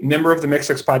a member of the Mix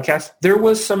Six podcast, there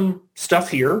was some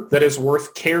stuff here that is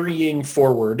worth carrying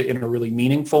forward in a really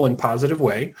meaningful and positive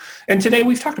way. And today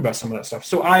we've talked about some of that stuff.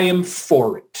 So I am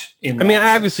for it.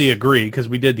 I obviously agree, because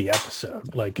we did the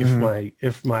episode. Like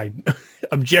if my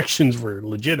objections were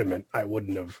legitimate, I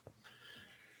wouldn't have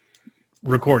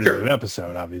recorded an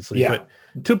episode, obviously. Yeah.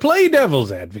 But to play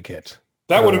devil's advocate,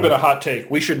 that would have been a hot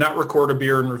take. We should not record a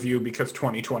beer and review because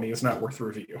 2020 is not worth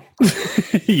review.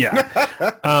 Yeah.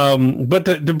 But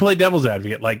to play devil's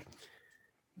advocate, like,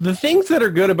 the things that are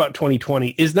good about 2020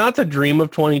 is not the dream of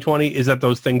 2020, is that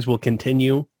those things will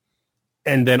continue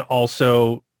and then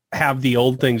also have the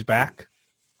old things back.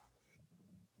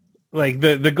 Like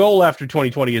the goal after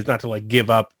 2020 is not to like give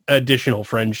up additional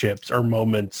friendships or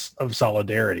moments of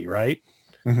solidarity, right?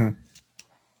 Mm-hmm.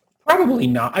 Probably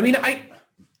not. I mean,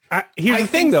 here's the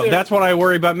thing though. That's what I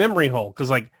worry about memory hole, because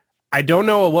like I don't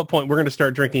know at what point we're going to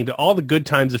start drinking to all the good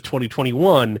times of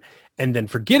 2021 and then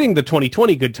forgetting the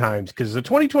 2020 good times, because the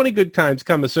 2020 good times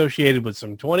come associated with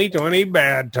some 2020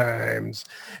 bad times.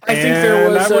 I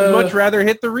would much rather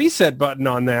hit the reset button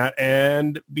on that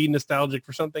and be nostalgic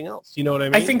for something else. You know what I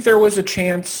mean? I think there was a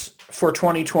chance for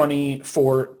 2020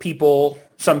 for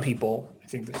some people, I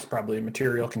think this is probably a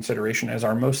material consideration, as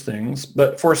are most things,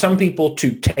 but for some people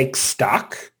to take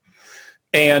stock.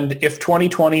 And if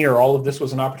 2020 or all of this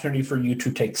was an opportunity for you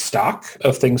to take stock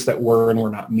of things that were and were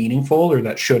not meaningful, or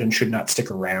that should and should not stick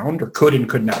around, or could and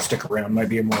could not stick around, might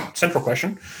be a more central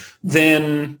question,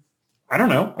 then I don't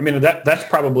know. I mean, that's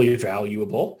probably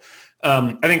valuable.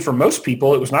 I think for most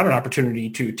people, it was not an opportunity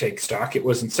to take stock. It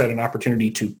was instead an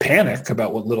opportunity to panic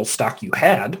about what little stock you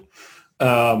had.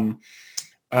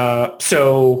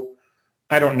 So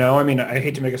I don't know. I mean, I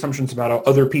hate to make assumptions about how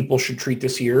other people should treat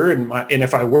this year. And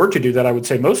if I were to do that, I would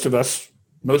say most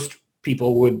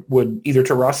people would either,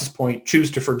 to Ross's point, choose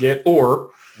to forget or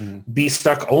be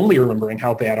stuck only remembering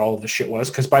how bad all of the shit was.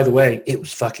 Because, by the way, it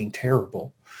was fucking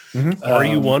terrible. Mm-hmm. Or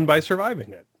you won by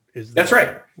surviving it. That's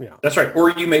right. Yeah, that's right.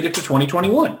 Or you made it to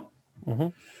 2021,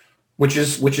 which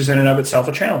is in and of itself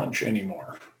a challenge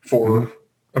anymore for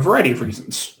a variety of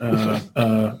reasons,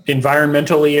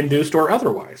 environmentally induced or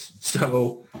otherwise.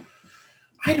 So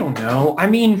I don't know. I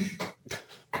mean,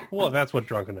 well, that's what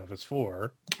Drunk Enough is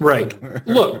for. Right.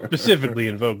 Look, specifically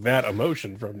invoke that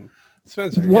emotion from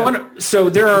Spencer. So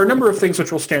there are a number of things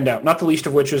which will stand out, not the least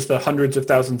of which is the hundreds of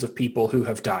thousands of people who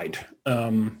have died,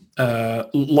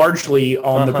 largely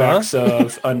on the backs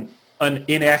of an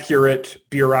inaccurate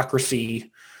bureaucracy,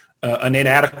 an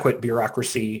inadequate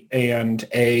bureaucracy, and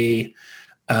a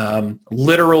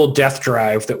literal death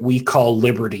drive that we call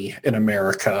liberty in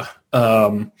America,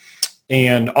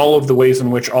 and all of the ways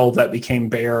in which all of that became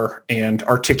bare and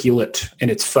articulate in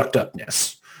its fucked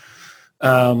upness.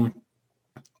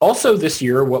 Also this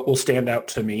year, what will stand out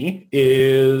to me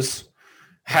is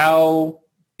how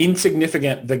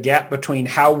insignificant the gap between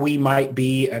how we might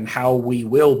be and how we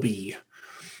will be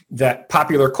that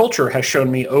popular culture has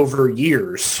shown me over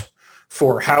years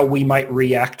for how we might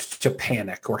react to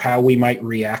panic or how we might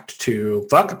react to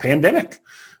a pandemic.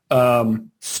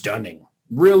 Stunning.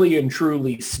 Really and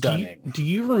truly stunning. Do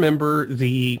you remember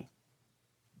the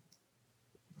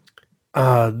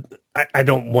I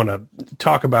don't want to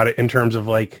talk about it in terms of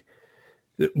like,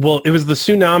 well, it was the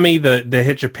tsunami that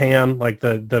hit Japan, like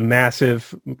the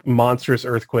massive monstrous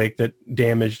earthquake that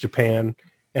damaged Japan,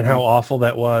 and how awful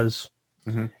that was.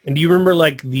 Mm-hmm. And do you remember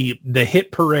like the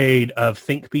hit parade of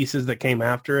think pieces that came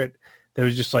after it? That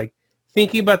was just like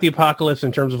thinking about the apocalypse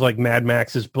in terms of like Mad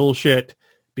Max's bullshit,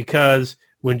 because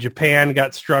when Japan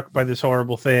got struck by this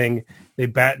horrible thing, they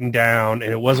battened down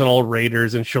and it wasn't all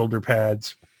raiders and shoulder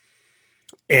pads.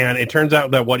 And it turns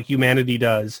out that what humanity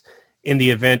does in the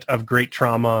event of great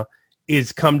trauma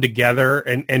is come together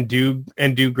and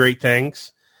do great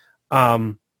things.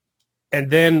 And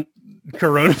then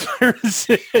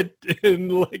coronavirus hit,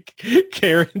 and like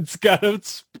Karen's got a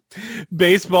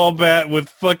baseball bat with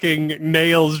fucking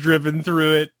nails driven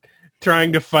through it,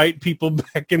 trying to fight people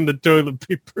back in the toilet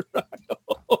paper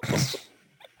aisle.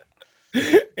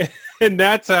 And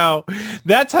that's how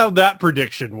that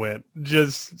prediction went.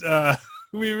 Just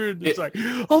we were just like,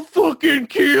 I'll fucking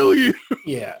kill you.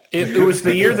 Yeah, it was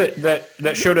the year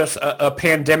that showed us a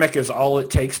pandemic is all it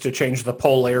takes to change the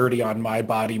polarity on my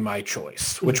body, my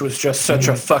choice, which was just such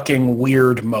a fucking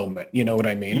weird moment. You know what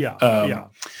I mean? Yeah, yeah.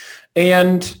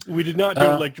 And we did not do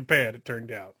it like Japan, it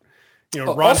turned out. You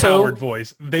know, Ron Howard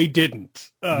voice. They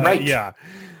didn't. Right. Yeah.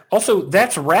 Also,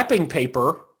 that's wrapping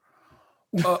paper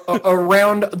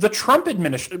around the Trump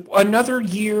administration. Another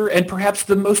year, and perhaps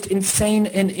the most insane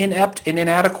and inept and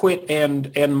inadequate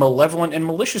and malevolent and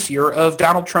malicious year of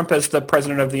Donald Trump as the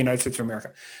president of the United States of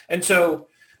America. And so,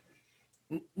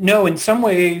 no, in some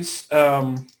ways,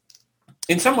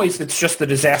 it's just the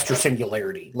disaster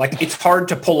singularity. Like, it's hard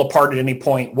to pull apart at any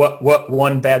point what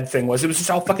one bad thing was. It was just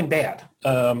all fucking bad.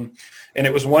 And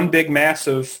it was one big mass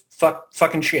of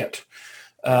fucking shit.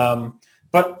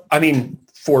 But, I mean,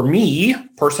 for me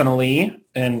personally,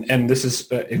 and this is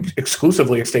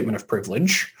exclusively a statement of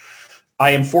privilege,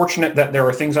 I am fortunate that there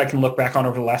are things I can look back on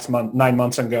over the last 9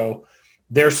 months and go,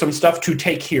 there's some stuff to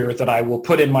take here that I will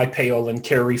put in my pail and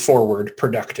carry forward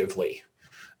productively.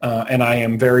 And I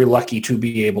am very lucky to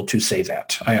be able to say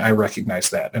that. I recognize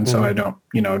that. And so I don't,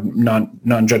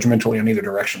 non-judgmentally in either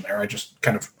direction there. I just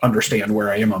kind of understand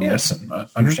where I am on this and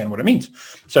understand what it means.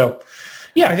 So,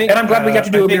 yeah, I think, and I'm glad we got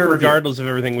to do a beer review. Regardless of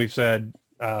everything we've said,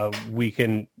 we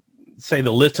can say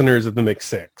the listeners of the Mix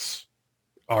Six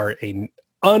are a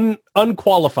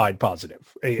unqualified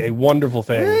positive, a wonderful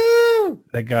thing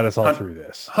that got us all through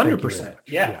this. 100%.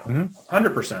 Yeah.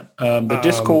 100%. The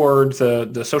Discord,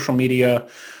 the social media,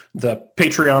 the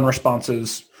Patreon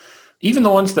responses, even the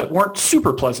ones that weren't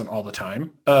super pleasant all the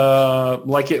time.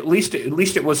 Like at least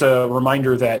it was a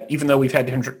reminder that even though we've had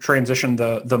to transition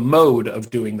the mode of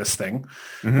doing this thing,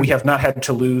 we have not had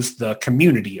to lose the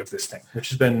community of this thing, which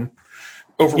has been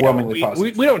overwhelmingly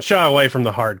positive. We don't shy away from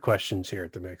the hard questions here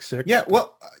at the Mix Six. Yeah,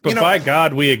 well, but by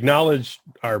God, we acknowledge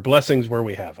our blessings where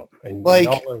we have them, and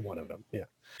y'all are one of them. Yeah.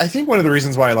 I think one of the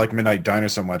reasons why I like Midnight Diner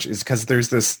so much is because there's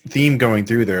this theme going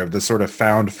through there of the sort of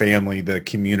found family, the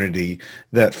community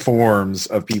that forms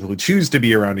of people who choose to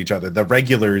be around each other. The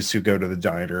regulars who go to the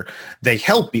diner, they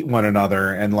help one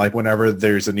another. And like whenever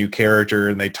there's a new character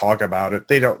and they talk about it,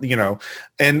 they don't,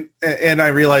 and I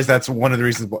realize that's one of the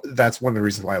reasons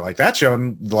why I like that show.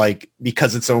 And like,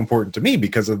 because it's so important to me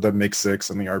because of the Mix Six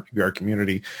and the RPBR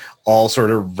community all sort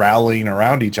of rallying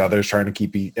around each other, trying to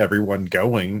keep everyone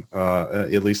going,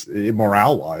 at least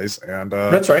morale wise. And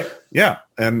that's right. Yeah.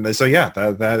 And so,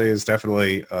 that is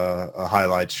definitely a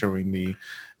highlight showing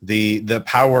the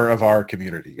power of our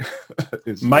community.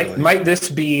 Might this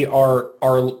be our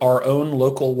own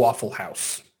local Waffle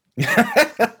House?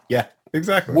 Yeah,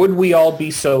 exactly. Would we all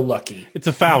be so lucky? It's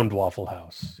a found Waffle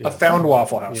House. A found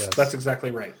Waffle House. Yes. That's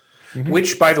exactly right. Mm-hmm.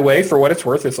 Which, by the way, for what it's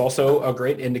worth, is also a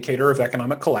great indicator of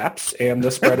economic collapse and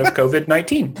the spread of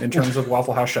COVID-19 in terms of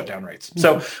Waffle House shutdown rates.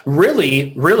 So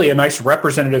really, really a nice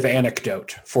representative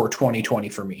anecdote for 2020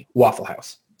 for me, Waffle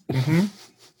House. Mm-hmm.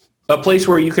 A place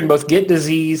where you can both get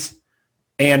disease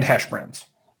and hash browns.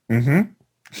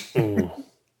 Mm-hmm.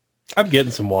 I'm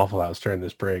getting some Waffle House during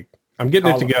this break. I'm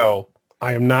getting it to go.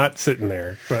 I am not sitting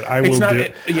there, but I will do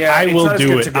it. Yeah, I will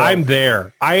do it. I'm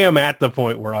there. I am at the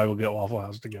point where I will get Waffle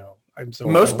House to go.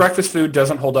 Most breakfast food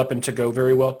doesn't hold up in to-go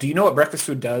very well. Do you know what breakfast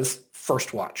food does?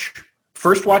 First watch.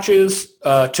 First watches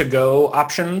to-go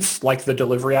options, like the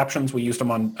delivery options. We used them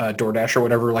on DoorDash or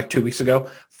whatever like 2 weeks ago.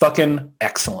 Fucking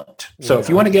excellent. So if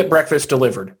you want to get breakfast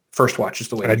delivered, First Watch is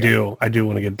the way to go. I do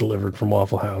want to get delivered from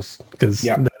Waffle House because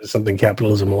that is something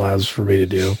capitalism allows for me to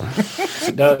do.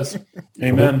 It does.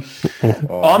 Amen.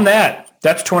 On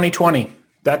that's 2020.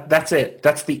 That's it.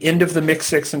 That's the end of the Mix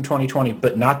Six in 2020,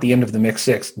 but not the end of the Mix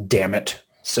Six. Damn it.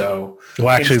 So, well,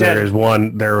 actually, there is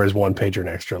one patron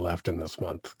extra left in this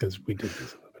month because we did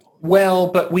this. Well,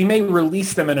 but we may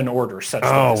release them in an order such.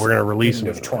 Oh, we're gonna release them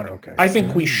of 20. Okay. I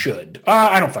think we should.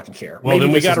 I don't fucking care. Well, maybe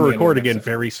then we got to record again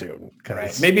very soon.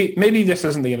 Right. Maybe this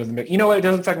isn't the end of the Mix. You know what? It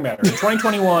doesn't fucking matter. In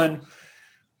 2021,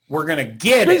 we're gonna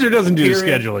get Spencer doesn't do the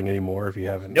scheduling anymore. If you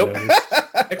haven't. Nope.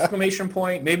 Exclamation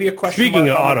point. Maybe a question. Speaking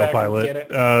of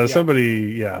autopilot,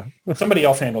 somebody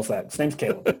else handles that. His name's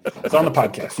Caleb. It's on the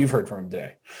podcast. You've heard from him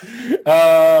today.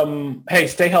 Hey,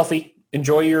 stay healthy.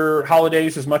 Enjoy your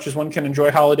holidays as much as one can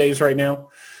enjoy holidays right now.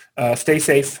 Stay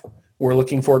safe. We're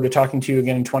looking forward to talking to you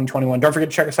again in 2021. Don't forget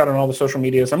to check us out on all the social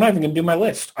medias. I'm not even going to do my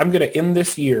list. I'm going to end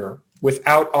this year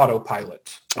without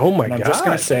autopilot. Oh my God. I'm just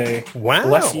going to say,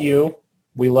 bless you.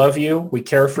 We love you. We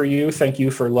care for you. Thank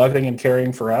you for loving and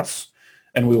caring for us.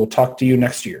 And we will talk to you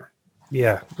next year.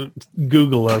 Yeah.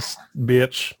 Google us,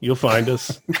 bitch. You'll find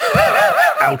us.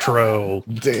 Outro.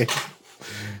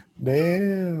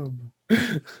 Damn.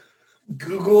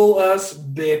 Google us,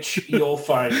 bitch. You'll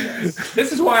find us.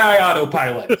 This is why I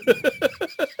autopilot.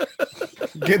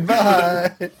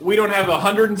 Goodbye. We don't have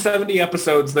 170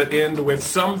 episodes that end with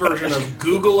some version of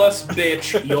Google us,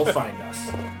 bitch. You'll find us.